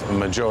we'll have a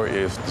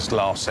majority of the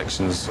last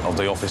sections of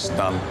the office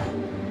done.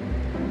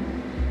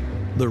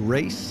 The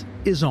race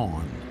is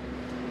on.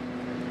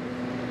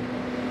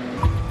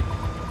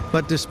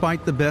 But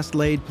despite the best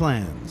laid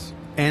plans,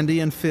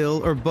 Andy and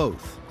Phil are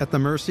both at the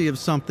mercy of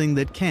something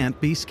that can't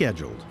be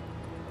scheduled: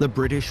 the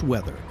British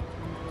weather.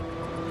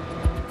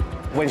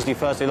 Wednesday,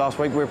 Thursday last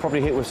week, we were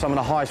probably hit with some of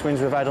the highest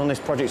winds we've had on this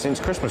project since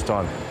Christmas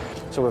time.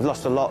 So we've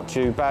lost a lot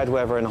to bad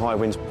weather and high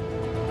winds.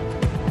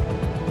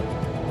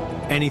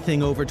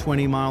 Anything over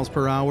 20 miles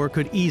per hour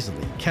could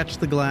easily catch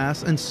the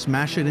glass and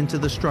smash it into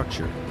the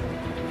structure.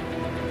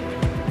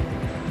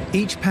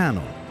 Each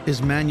panel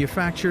is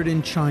manufactured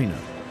in China.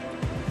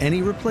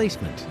 Any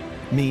replacement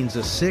means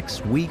a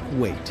 6-week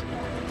wait.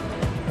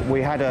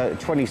 We had a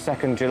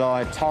 22nd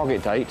July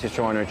target date to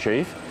try and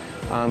achieve,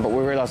 but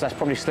we realised that's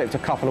probably slipped a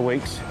couple of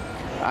weeks.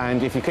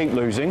 And if you keep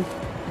losing,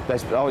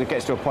 it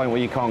gets to a point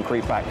where you can't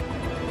creep back.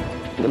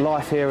 The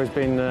life here has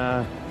been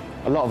a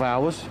lot of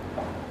hours,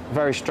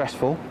 very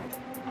stressful.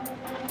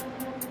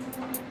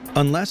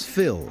 Unless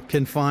Phil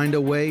can find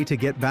a way to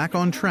get back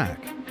on track,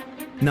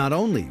 not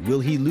only will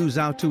he lose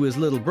out to his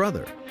little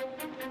brother,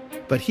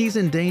 but he's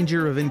in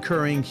danger of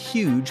incurring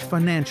huge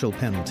financial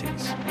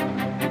penalties.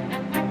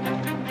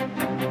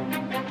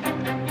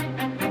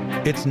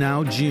 It's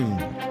now June.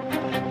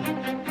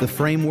 The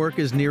framework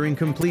is nearing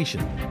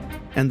completion,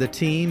 and the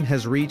team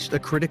has reached a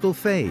critical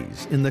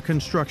phase in the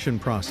construction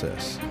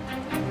process.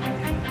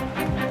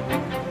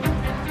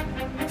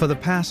 For the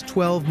past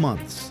 12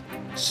 months,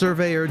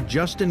 surveyor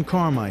Justin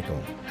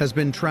Carmichael has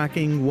been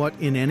tracking what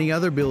in any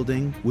other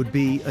building would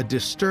be a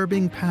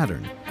disturbing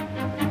pattern.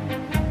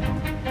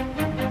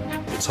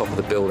 The top of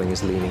the building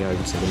is leaning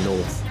over to the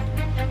north.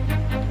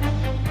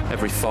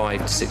 Every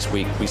 5 to 6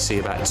 weeks, we see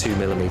about 2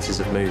 millimeters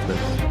of movement.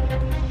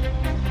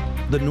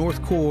 The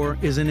North Core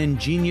is an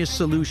ingenious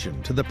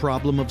solution to the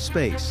problem of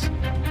space.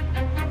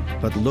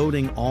 But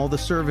loading all the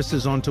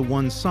services onto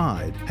one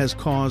side has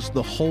caused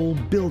the whole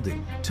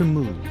building to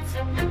move.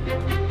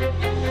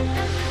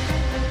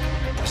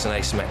 It's an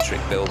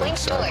asymmetric building,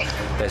 so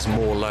there's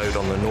more load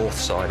on the north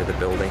side of the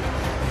building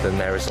than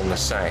there is on the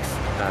south,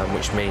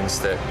 which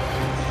means that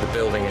the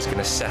building is going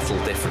to settle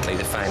differently.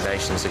 The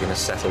foundations are going to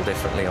settle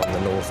differently on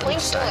the north and the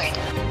south.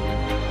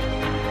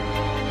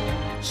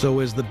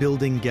 So as the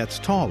building gets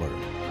taller,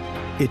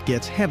 it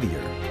gets heavier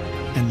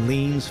and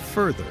leans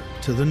further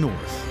to the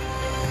north.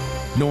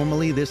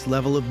 Normally, this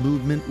level of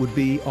movement would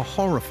be a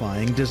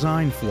horrifying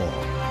design flaw.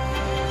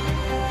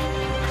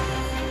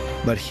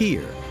 But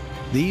here,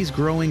 these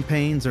growing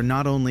pains are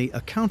not only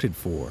accounted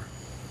for,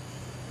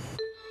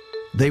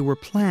 they were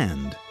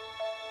planned.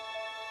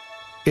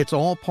 It's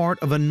all part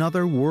of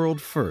another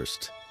world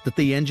first that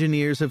the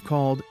engineers have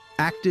called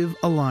active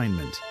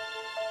alignment.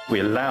 We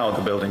allow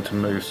the building to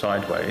move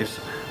sideways,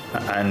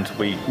 and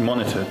we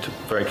monitor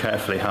very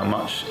carefully how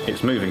much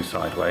it's moving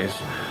sideways,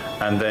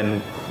 and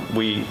then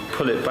we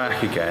pull it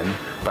back again,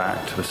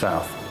 back to the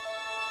south.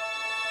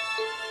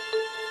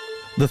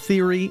 The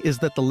theory is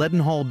that the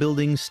Leadenhall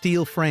building's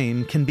steel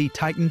frame can be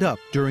tightened up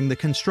during the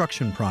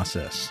construction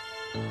process.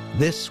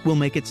 This will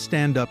make it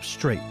stand up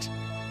straight.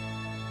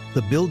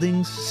 The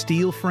building's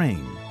steel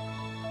frame,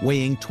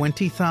 weighing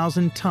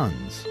 20,000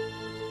 tons,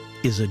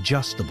 is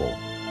adjustable.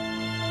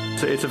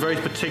 So it's a very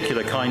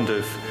particular kind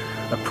of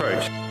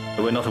approach.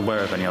 We're not aware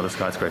of any other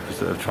skyscrapers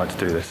that have tried to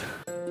do this.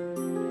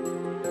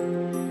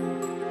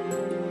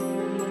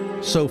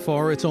 So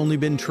far, it's only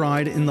been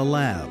tried in the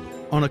lab,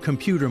 on a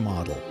computer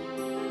model.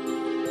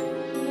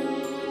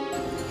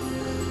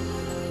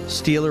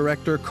 Steel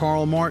erector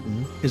Carl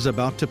Martin is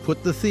about to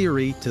put the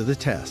theory to the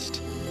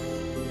test.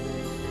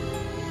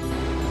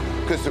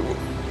 Because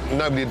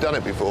nobody had done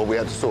it before, we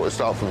had to sort of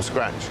start from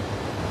scratch.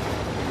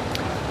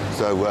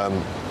 So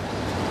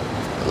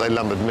they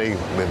lumbered me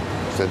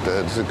and said,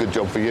 "It's a good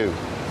job for you."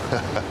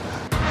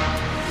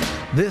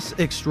 This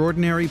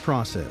extraordinary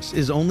process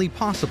is only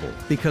possible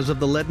because of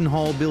the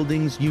Leadenhall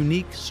building's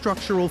unique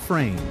structural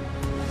frame.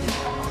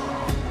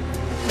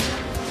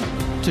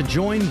 To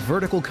join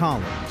vertical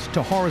columns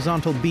to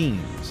horizontal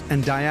beams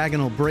and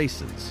diagonal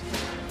braces,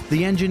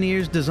 the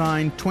engineers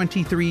designed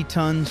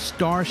 23-ton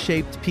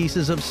star-shaped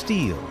pieces of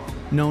steel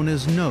known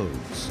as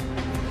nodes.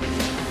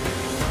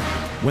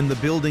 When the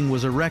building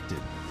was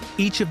erected,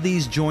 each of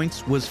these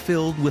joints was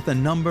filled with a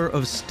number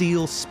of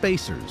steel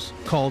spacers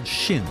called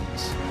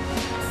shims.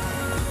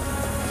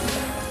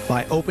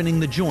 By opening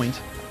the joint,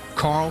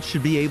 Carl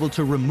should be able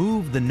to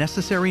remove the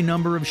necessary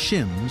number of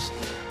shims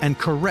and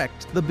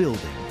correct the building.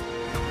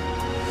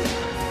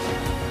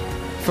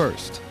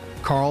 First,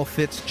 Carl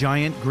fits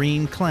giant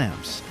green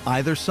clamps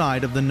either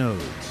side of the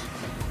nodes.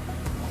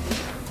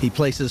 He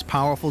places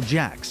powerful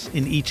jacks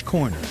in each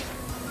corner.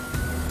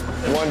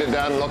 Wind it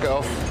down, lock it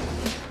off.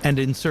 And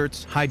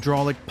inserts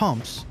hydraulic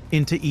pumps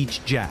into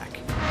each jack.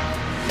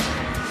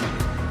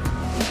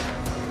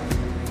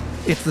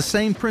 It's the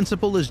same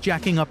principle as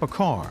jacking up a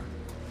car,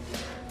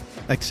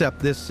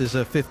 except this is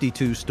a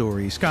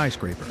 52-story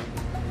skyscraper.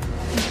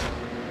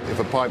 If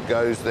a pipe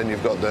goes, then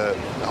you've got the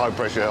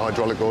high-pressure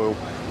hydraulic oil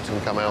which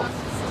can come out.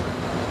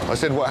 I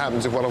said, what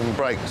happens if one of them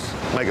breaks?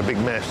 Make a big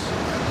mess.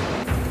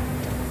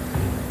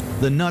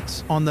 The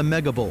nuts on the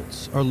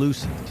megabolts are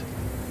loosened.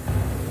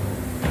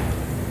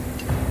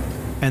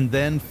 And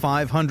then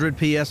 500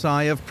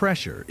 psi of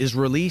pressure is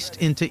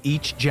released into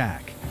each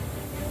jack.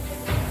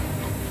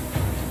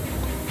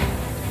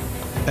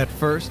 At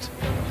first,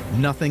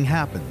 nothing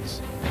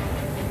happens.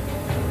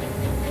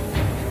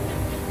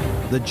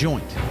 The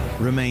joint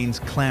remains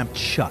clamped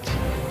shut.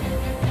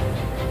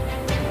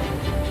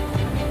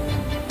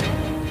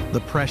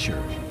 The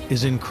pressure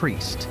is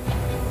increased.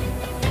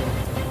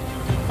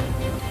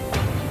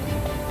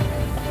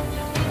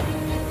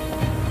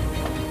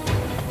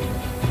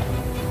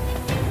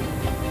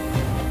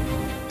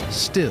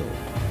 Still,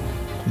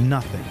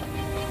 nothing.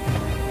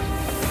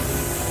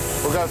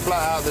 We'll go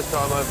flat out this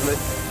time, hopefully.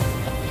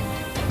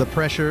 The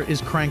pressure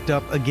is cranked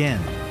up again.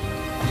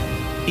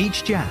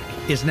 Each jack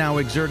is now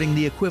exerting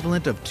the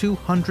equivalent of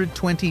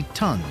 220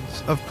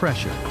 tons of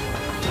pressure.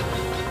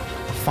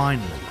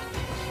 Finally,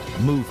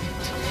 movement.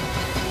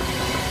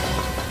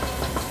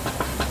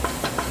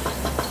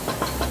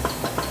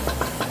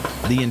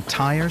 The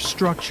entire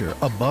structure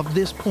above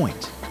this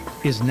point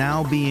is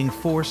now being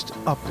forced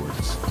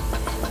upwards.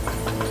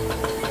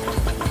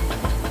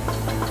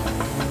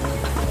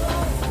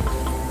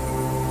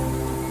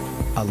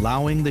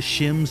 Allowing the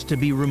shims to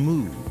be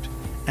removed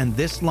and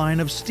this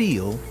line of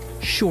steel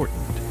shortened.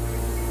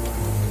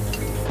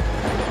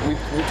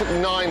 We took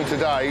 9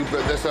 today,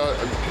 but this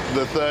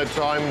the third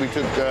time. We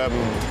took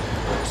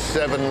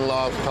 7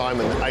 last time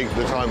and 8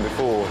 the time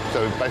before,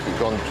 so we've basically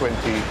gone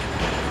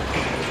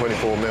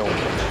 24 mil.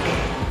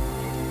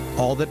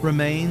 All that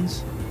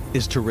remains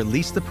is to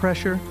release the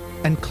pressure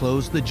and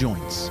close the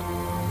joints.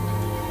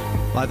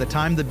 By the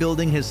time the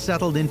building has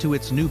settled into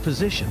its new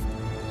position,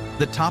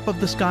 the top of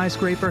the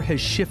skyscraper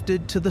has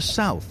shifted to the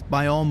south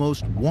by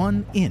almost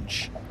 1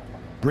 inch,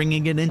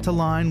 bringing it into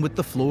line with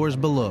the floors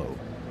below.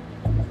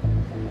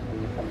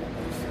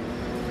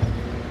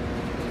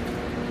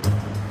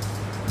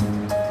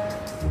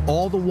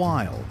 All the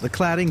while, the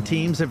cladding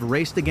teams have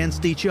raced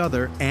against each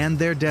other and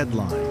their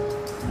deadline.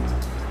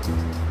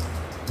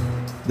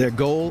 Their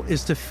goal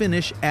is to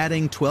finish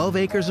adding 12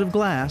 acres of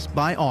glass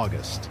by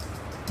August.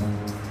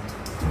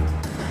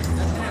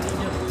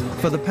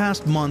 For the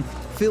past month,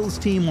 Phil's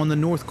team on the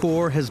North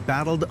Core has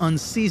battled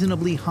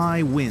unseasonably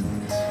high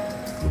winds.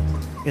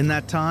 In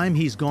that time,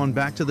 he's gone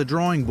back to the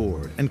drawing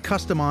board and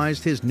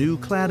customized his new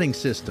cladding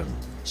system,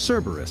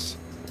 Cerberus,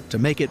 to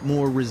make it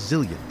more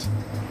resilient.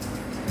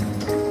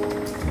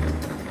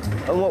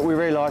 And what we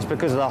realised,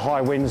 because of the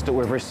high winds that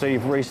we've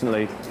received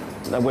recently,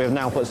 that we've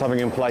now put something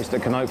in place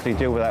that can hopefully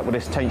deal with that with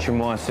this tension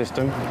wire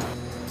system.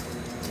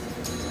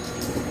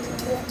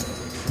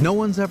 No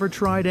one's ever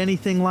tried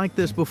anything like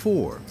this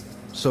before,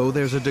 so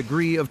there's a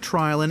degree of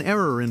trial and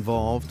error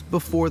involved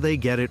before they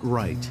get it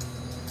right.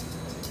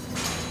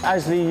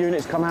 As the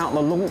units come out in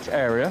the launch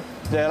area,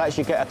 they'll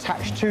actually get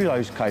attached to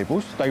those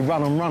cables. They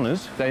run on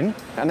runners then,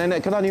 and then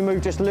it can only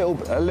move just a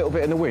little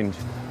bit in the wind.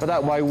 But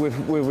that way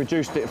we've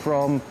reduced it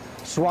from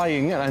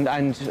swaying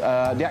and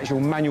the actual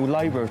manual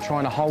labour of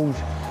trying to hold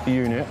the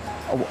unit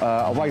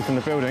away from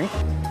the building.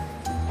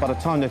 By the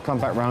time they've come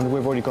back round,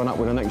 we've already gone up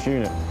with the next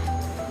unit.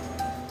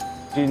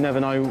 You never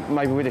know,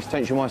 maybe with this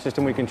tension wire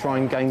system we can try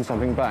and gain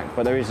something back,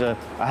 but there is a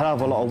hell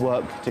of a lot of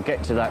work to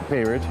get to that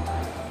period,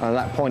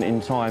 that point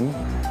in time.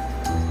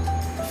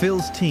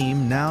 Phil's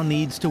team now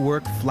needs to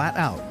work flat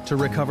out to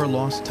recover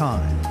lost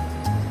time.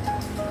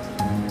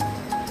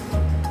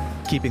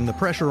 Keeping the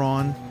pressure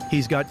on,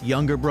 he's got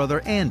younger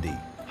brother Andy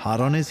hot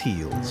on his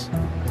heels.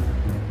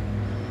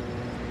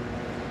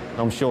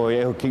 I'm sure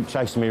he'll keep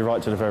chasing me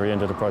right to the very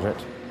end of the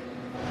project.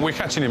 We're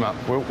catching him up.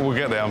 We'll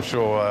get there, I'm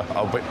sure.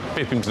 I'll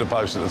bip him to the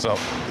post at the top.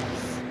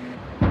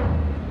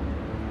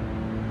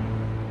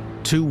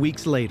 2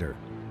 weeks later,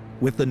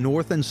 with the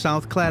north and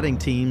south cladding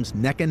teams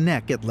neck and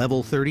neck at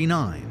level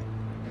 39,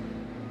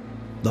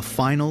 the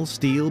final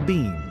steel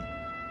beam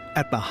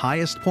at the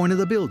highest point of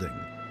the building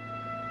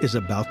is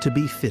about to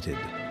be fitted.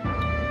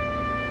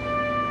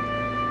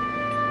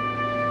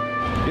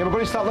 Yeah, we're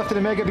going to start lifting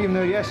the mega beam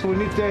now, yeah, so we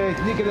need to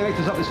get the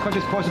erectors up as quick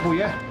as possible,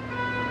 yeah?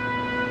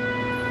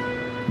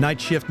 Night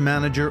shift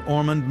manager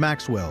Ormond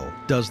Maxwell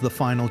does the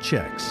final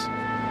checks.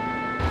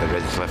 They're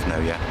ready to lift now,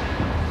 yeah?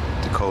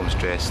 The column's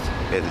dressed,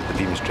 the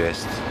beam's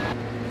dressed.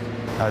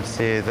 I'd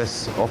say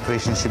this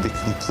operation should be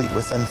complete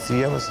within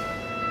 3 hours.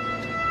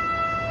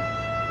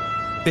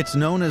 It's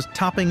known as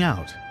topping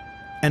out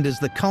and is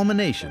the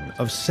culmination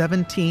of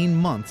 17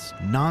 months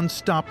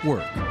non-stop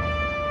work.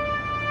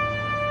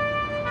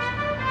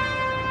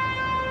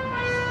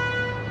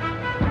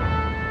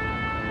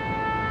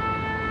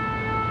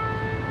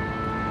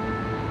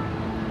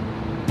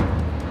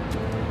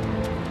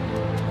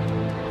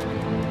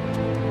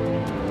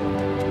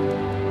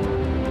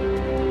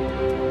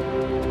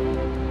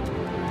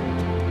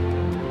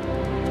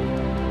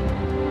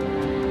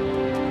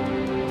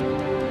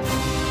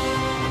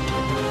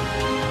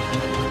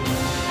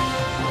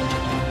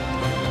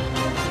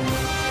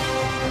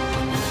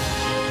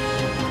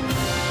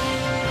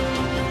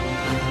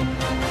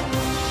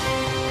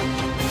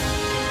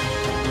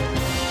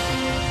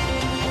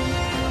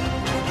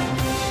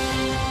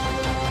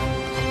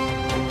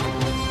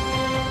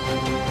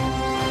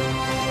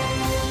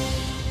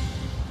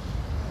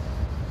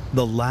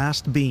 The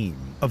last beam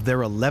of their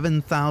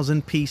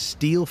 11,000-piece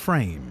steel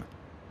frame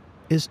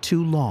is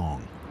too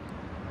long.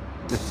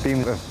 The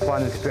beam we're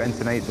planning to put in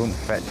tonight don't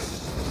fit.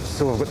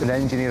 So we've got an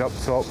engineer up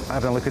top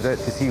having a look at it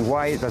to see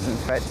why it doesn't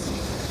fit,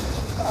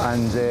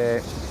 and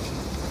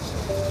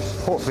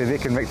hopefully they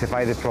can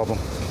rectify the problem.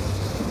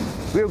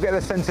 We'll get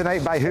this in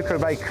tonight by hook or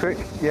by crook,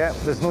 yeah,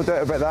 there's no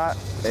doubt about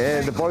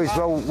that. The boys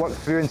will work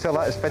through until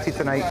that is fitted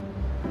tonight.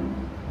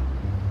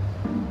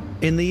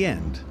 In the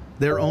end,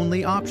 their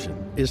only option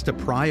is to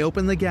pry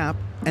open the gap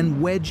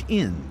and wedge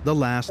in the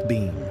last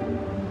beam.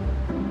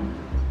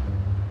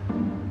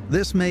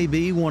 This may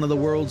be one of the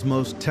world's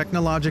most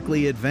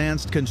technologically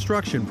advanced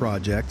construction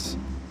projects,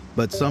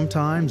 but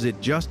sometimes it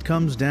just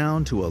comes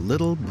down to a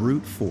little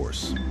brute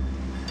force.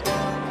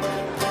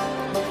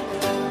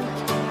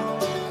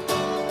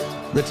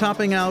 The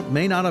topping out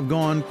may not have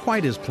gone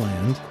quite as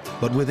planned,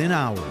 but within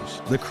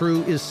hours, the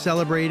crew is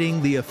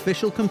celebrating the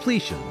official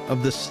completion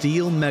of the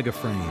steel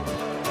megaframe.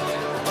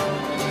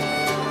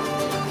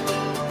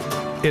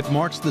 It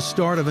marks the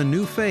start of a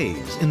new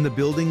phase in the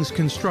building's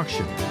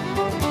construction.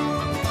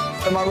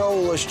 My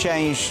role has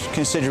changed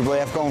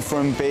considerably. I've gone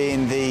from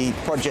being the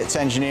project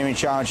engineer in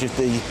charge of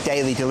the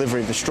daily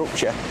delivery of the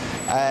structure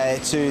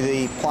to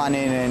the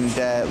planning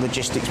and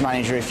logistics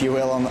manager, if you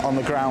will, on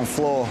the ground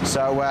floor.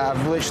 So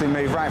I've literally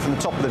moved right from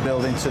the top of the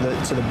building to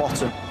the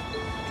bottom.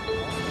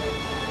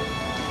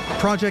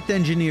 Project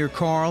engineer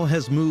Carl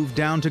has moved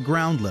down to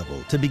ground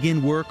level to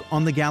begin work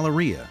on the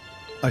Galleria,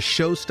 a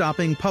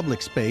show-stopping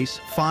public space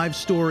 5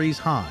 stories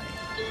high.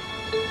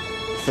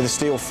 For the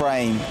steel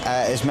frame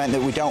has meant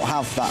that we don't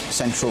have that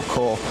central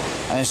core,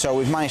 and so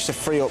we've managed to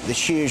free up this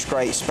huge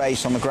great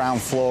space on the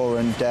ground floor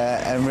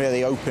and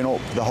really open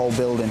up the whole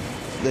building.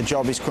 The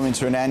job is coming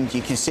to an end.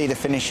 You can see the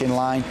finishing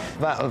line.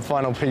 That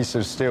final piece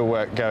of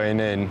steelwork going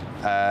in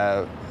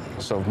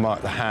sort of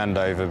marked the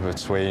handover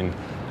between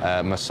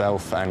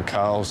myself and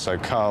Carl. So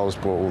Carl's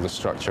brought all the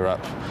structure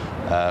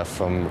up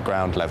from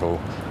ground level,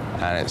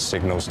 and it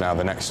signals now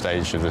the next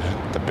stage of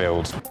the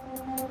build.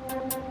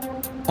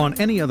 On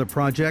any other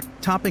project,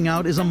 topping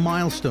out is a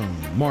milestone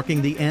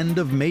marking the end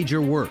of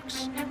major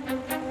works.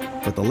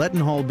 But the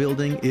Leadenhall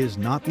building is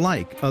not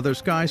like other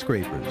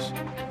skyscrapers,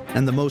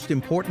 and the most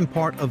important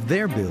part of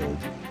their build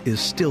is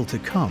still to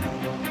come.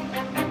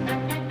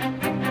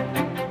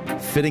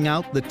 Fitting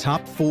out the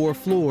top 4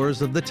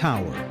 floors of the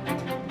tower.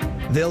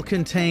 They'll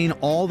contain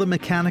all the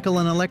mechanical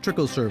and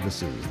electrical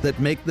services that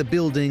make the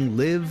building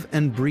live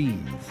and breathe.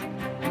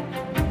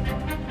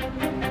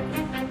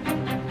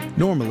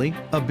 Normally,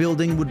 a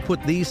building would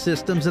put these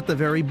systems at the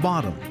very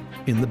bottom,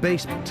 in the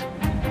basement.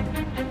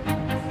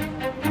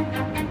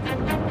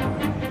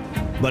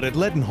 But at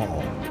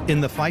Leadenhall,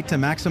 in the fight to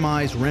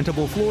maximize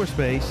rentable floor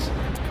space,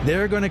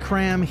 they're going to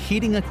cram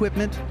heating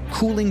equipment,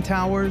 cooling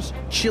towers,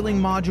 chilling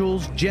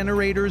modules,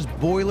 generators,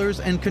 boilers,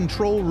 and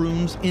control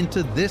rooms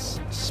into this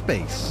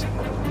space,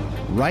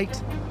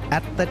 right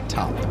at the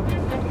top.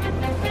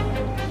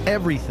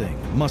 Everything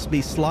must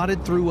be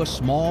slotted through a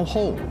small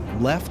hole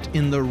left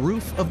in the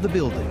roof of the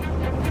building.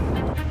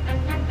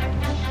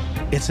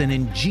 It's an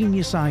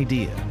ingenious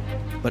idea,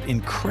 but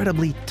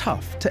incredibly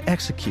tough to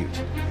execute.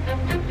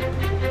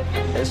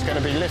 It's going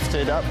to be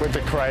lifted up with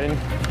the crane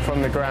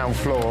from the ground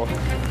floor,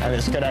 and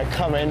it's going to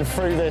come in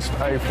through this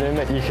opening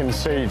that you can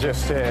see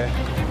just here,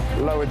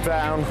 lowered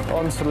down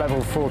onto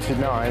level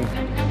 49,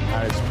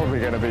 and it's probably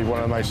going to be one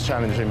of the most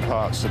challenging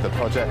parts of the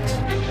project.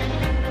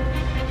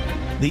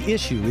 The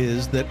issue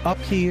is that up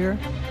here,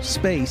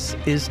 space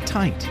is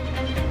tight.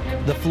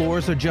 The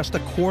floors are just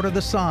 1/4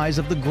 the size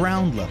of the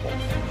ground level.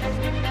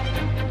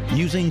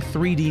 Using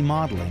 3D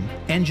modeling,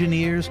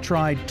 engineers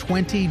tried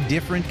 20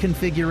 different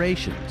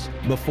configurations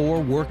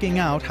before working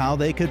out how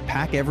they could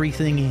pack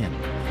everything in.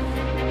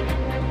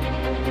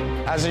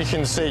 As you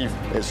can see,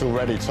 it's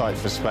already tight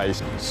for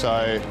space,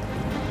 so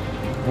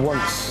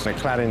once the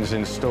cladding's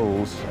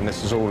installed and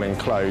this is all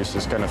enclosed,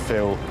 it's going to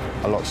feel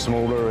a lot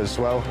smaller as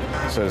well.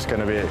 So it's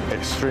going to be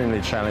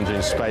extremely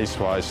challenging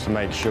space-wise to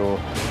make sure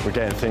we're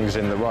getting things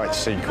in the right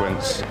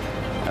sequence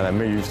and they're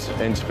moved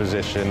into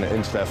position,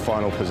 into their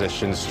final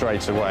position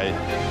straight away.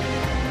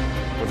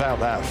 Without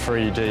that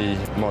 3D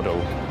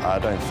model, I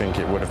don't think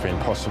it would have been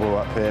possible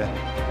up here.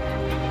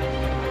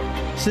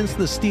 Since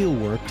the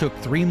steelwork took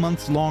 3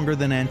 months longer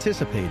than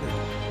anticipated,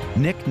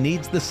 Nick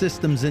needs the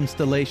system's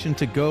installation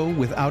to go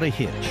without a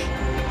hitch.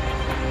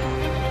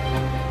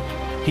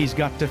 He's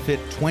got to fit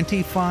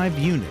 25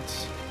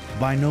 units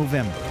by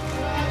November.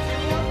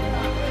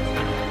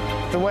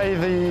 The way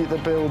the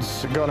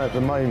build's gone at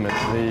the moment,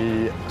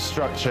 the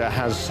structure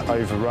has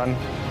overrun,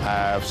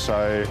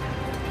 so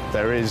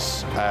there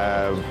is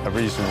a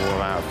reasonable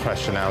amount of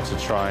pressure now to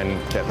try and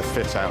get the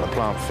fit out, the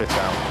plant fit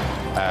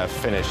out,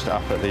 finished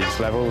up at these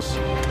levels.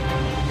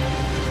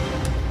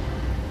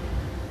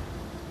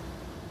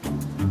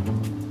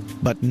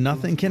 But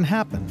nothing can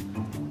happen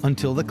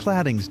until the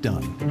cladding's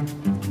done.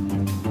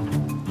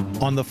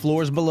 On the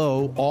floors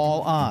below,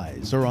 all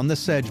eyes are on the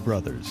Sedge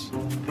brothers.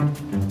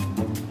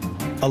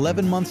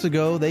 11 months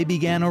ago, they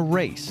began a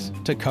race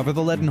to cover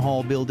the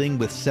Leadenhall building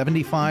with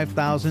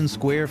 75,000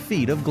 square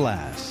feet of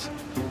glass.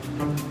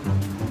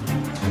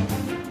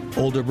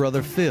 Older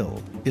brother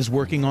Phil is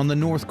working on the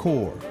North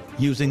Core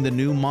using the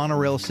new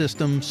monorail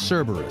system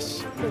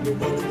Cerberus,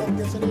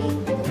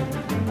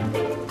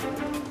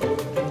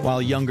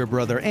 while younger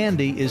brother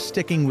Andy is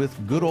sticking with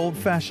good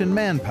old-fashioned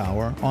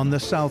manpower on the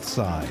south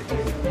side.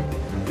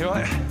 You all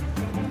right?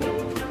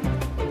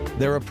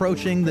 They're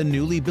approaching the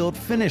newly built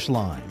finish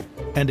line,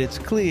 and it's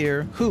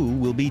clear who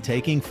will be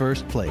taking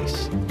first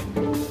place.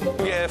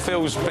 Yeah,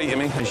 Phil's beating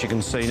me. As you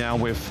can see now,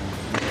 we've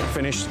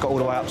finished, got all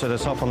the way up to the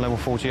top on level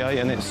 48,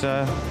 and it's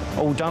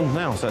all done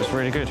now, so it's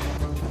really good.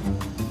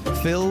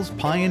 Phil's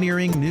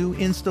pioneering new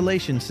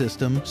installation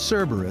system,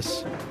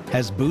 Cerberus,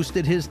 has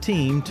boosted his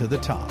team to the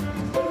top.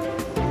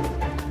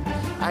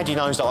 Andy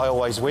knows that I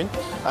always win.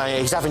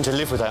 He's having to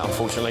live with that,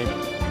 unfortunately.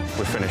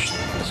 We're finished.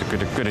 It's a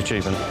good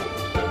achievement.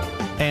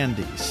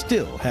 Andy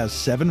still has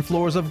 7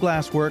 floors of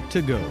glasswork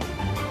to go.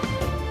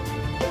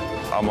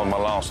 I'm on my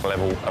last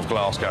level of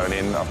glass going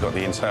in. I've got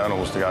the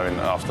internals to go in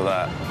after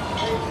that.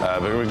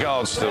 But in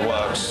regards to the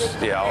works,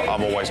 yeah,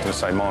 I'm always going to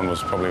say mine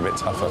was probably a bit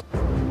tougher.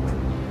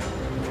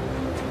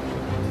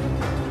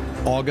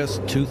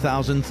 August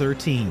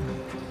 2013.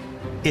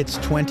 It's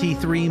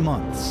 23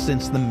 months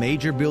since the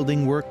major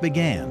building work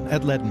began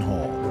at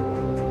Leadenhall.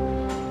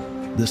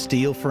 The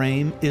steel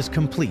frame is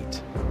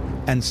complete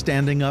and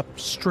standing up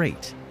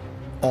straight.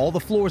 All the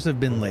floors have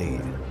been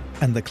laid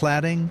and the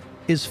cladding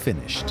is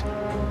finished.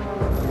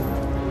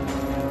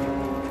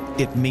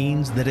 It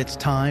means that it's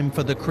time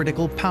for the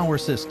critical power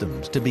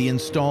systems to be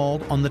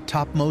installed on the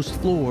topmost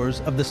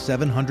floors of the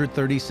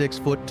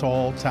 736-foot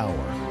tall tower.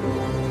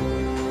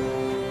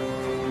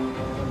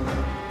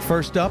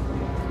 First up,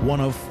 one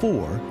of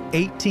 4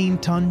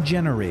 18-ton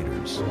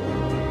generators.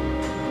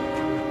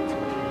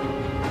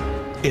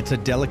 It's a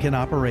delicate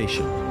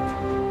operation.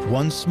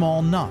 One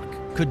small knock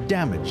could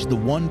damage the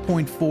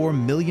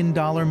 $1.4 million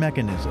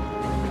mechanism.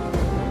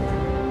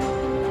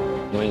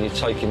 I mean, you're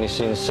taking this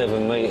in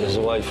 7 metres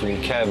away from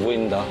your cab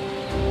window,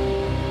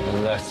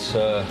 and that's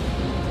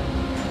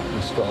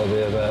it's got to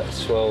be about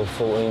 12,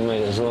 14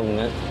 metres long,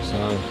 isn't it?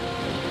 So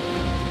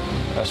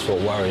that's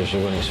what worries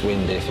you when it's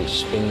windy, if it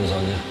spins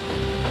on you.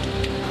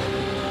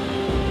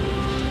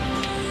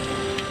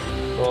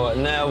 Right,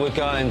 now we're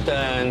going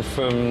down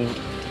through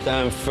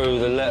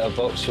the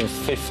letterbox from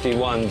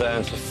 51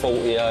 down to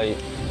 48.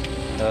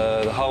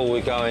 The hole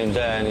we're going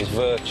down is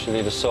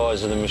virtually the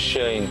size of the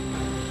machine,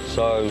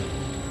 so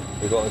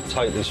we've got to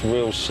take this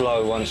real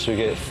slow once we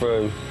get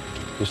through.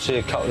 You'll see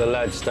a couple of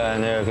lads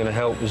down there are going to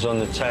help us on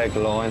the tag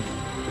line.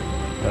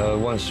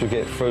 Once we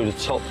get through the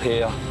top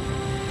here,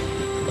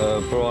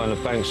 Brian the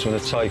bank's going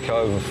to take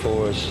over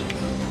for us.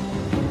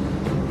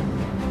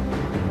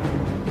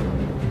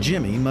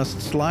 Jimmy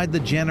must slide the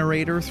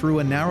generator through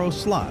a narrow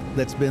slot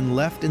that's been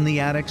left in the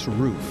attic's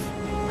roof.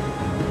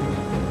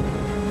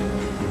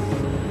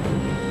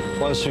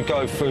 Once we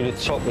go through the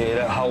top here,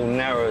 that hole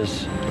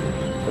narrows.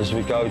 As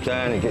we go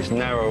down, it gets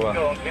narrower.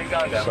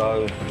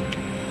 So, I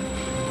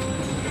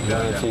don't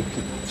know if you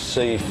can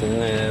see from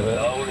there,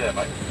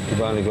 but you've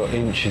only got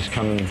inches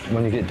coming.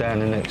 When you get down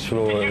the next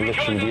floor, it'll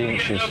literally be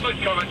inches. We're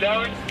coming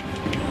down.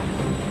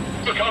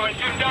 We're coming,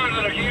 Jim, down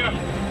to the gear.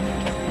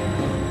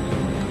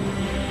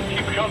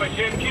 Keep it coming,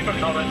 Jim, keep it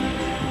coming.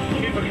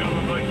 Keep it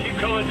coming, boy, keep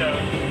coming down.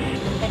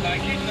 Okay,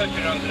 keep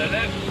touching on to the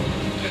left.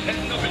 Just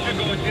hitting up as you're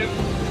going, Jim.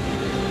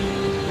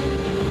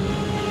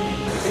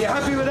 Are you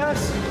happy with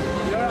us?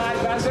 You all right,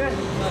 Bazzy? Yeah,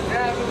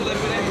 happy with it.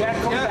 Yeah,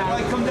 come down.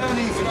 Right, come down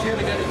easy, Jim.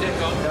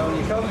 Down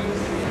you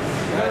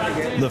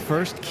come. The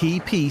first key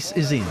piece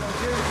is in.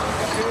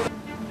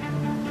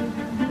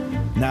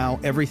 Now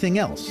everything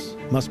else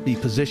must be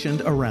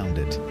positioned around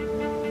it.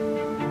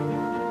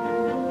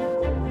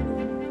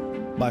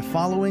 By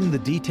following the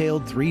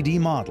detailed 3D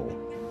model,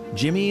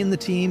 Jimmy and the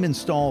team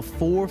install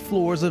 4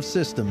 floors of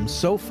systems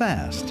so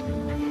fast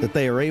that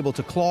they are able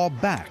to claw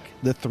back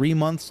the 3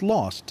 months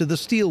lost to the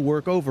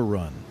steelwork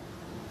overrun.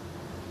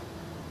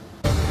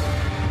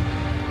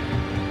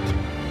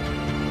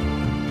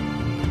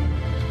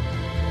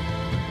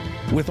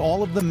 With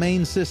all of the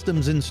main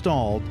systems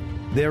installed,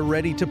 they're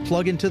ready to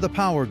plug into the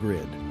power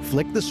grid,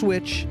 flick the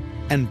switch,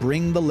 and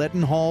bring the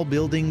Leadenhall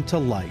building to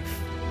life.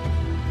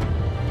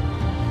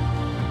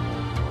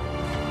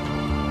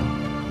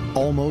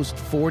 Almost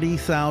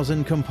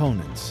 40,000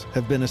 components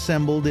have been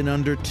assembled in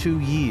under 2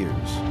 years,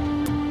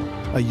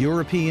 a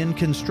European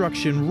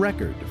construction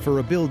record for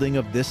a building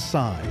of this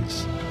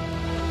size.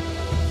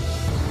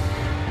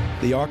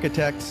 The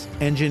architects,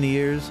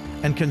 engineers,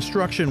 and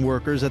construction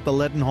workers at the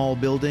Leadenhall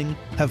building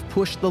have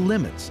pushed the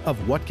limits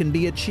of what can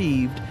be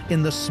achieved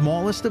in the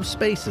smallest of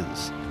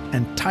spaces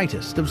and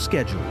tightest of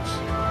schedules.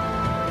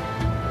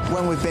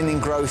 When we've been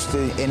engrossed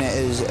in it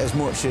as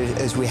much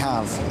as we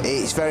have,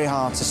 it's very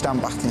hard to stand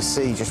back and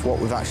see just what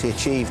we've actually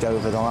achieved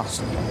over the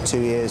last 2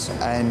 years.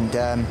 And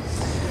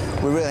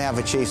we really have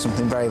achieved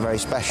something very, very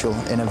special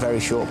in a very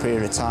short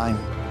period of time.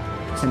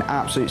 It's an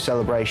absolute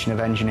celebration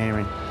of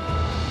engineering.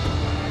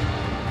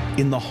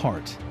 In the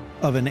heart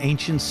of an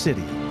ancient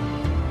city,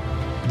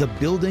 the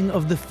building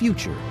of the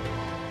future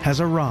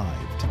has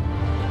arrived.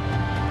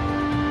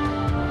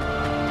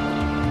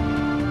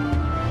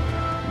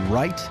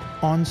 Right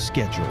on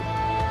schedule.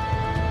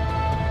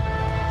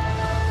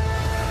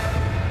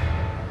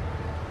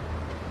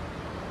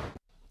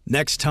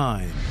 Next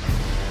time,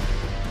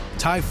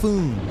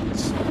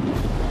 typhoons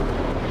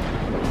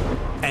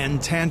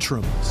and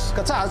tantrums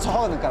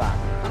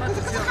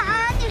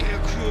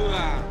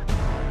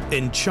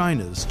in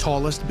China's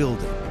tallest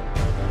building.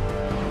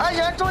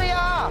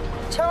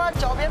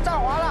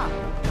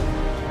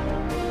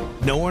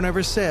 No one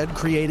ever said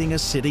creating a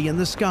city in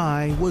the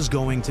sky was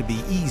going to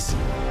be easy.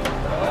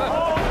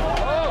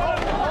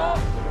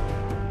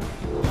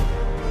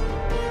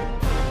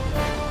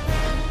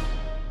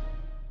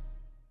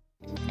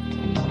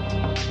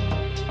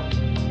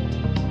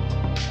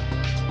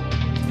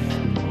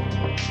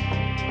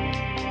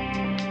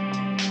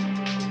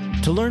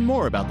 To learn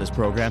more about this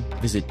program,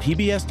 visit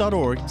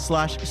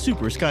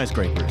pbs.org/Super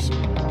Skyscrapers.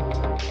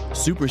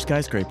 Super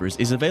Skyscrapers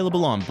is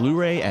available on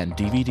Blu-ray and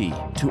DVD.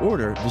 To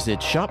order, visit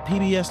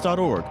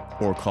shoppbs.org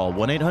or call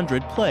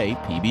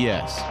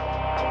 1-800-PLAY-PBS.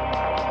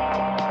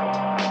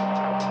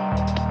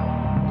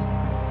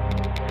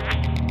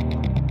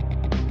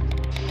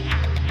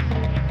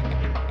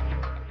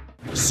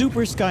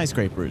 Super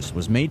Skyscrapers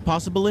was made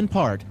possible in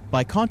part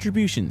by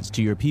contributions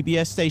to your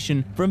PBS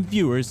station from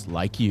viewers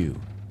like you.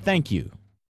 Thank you.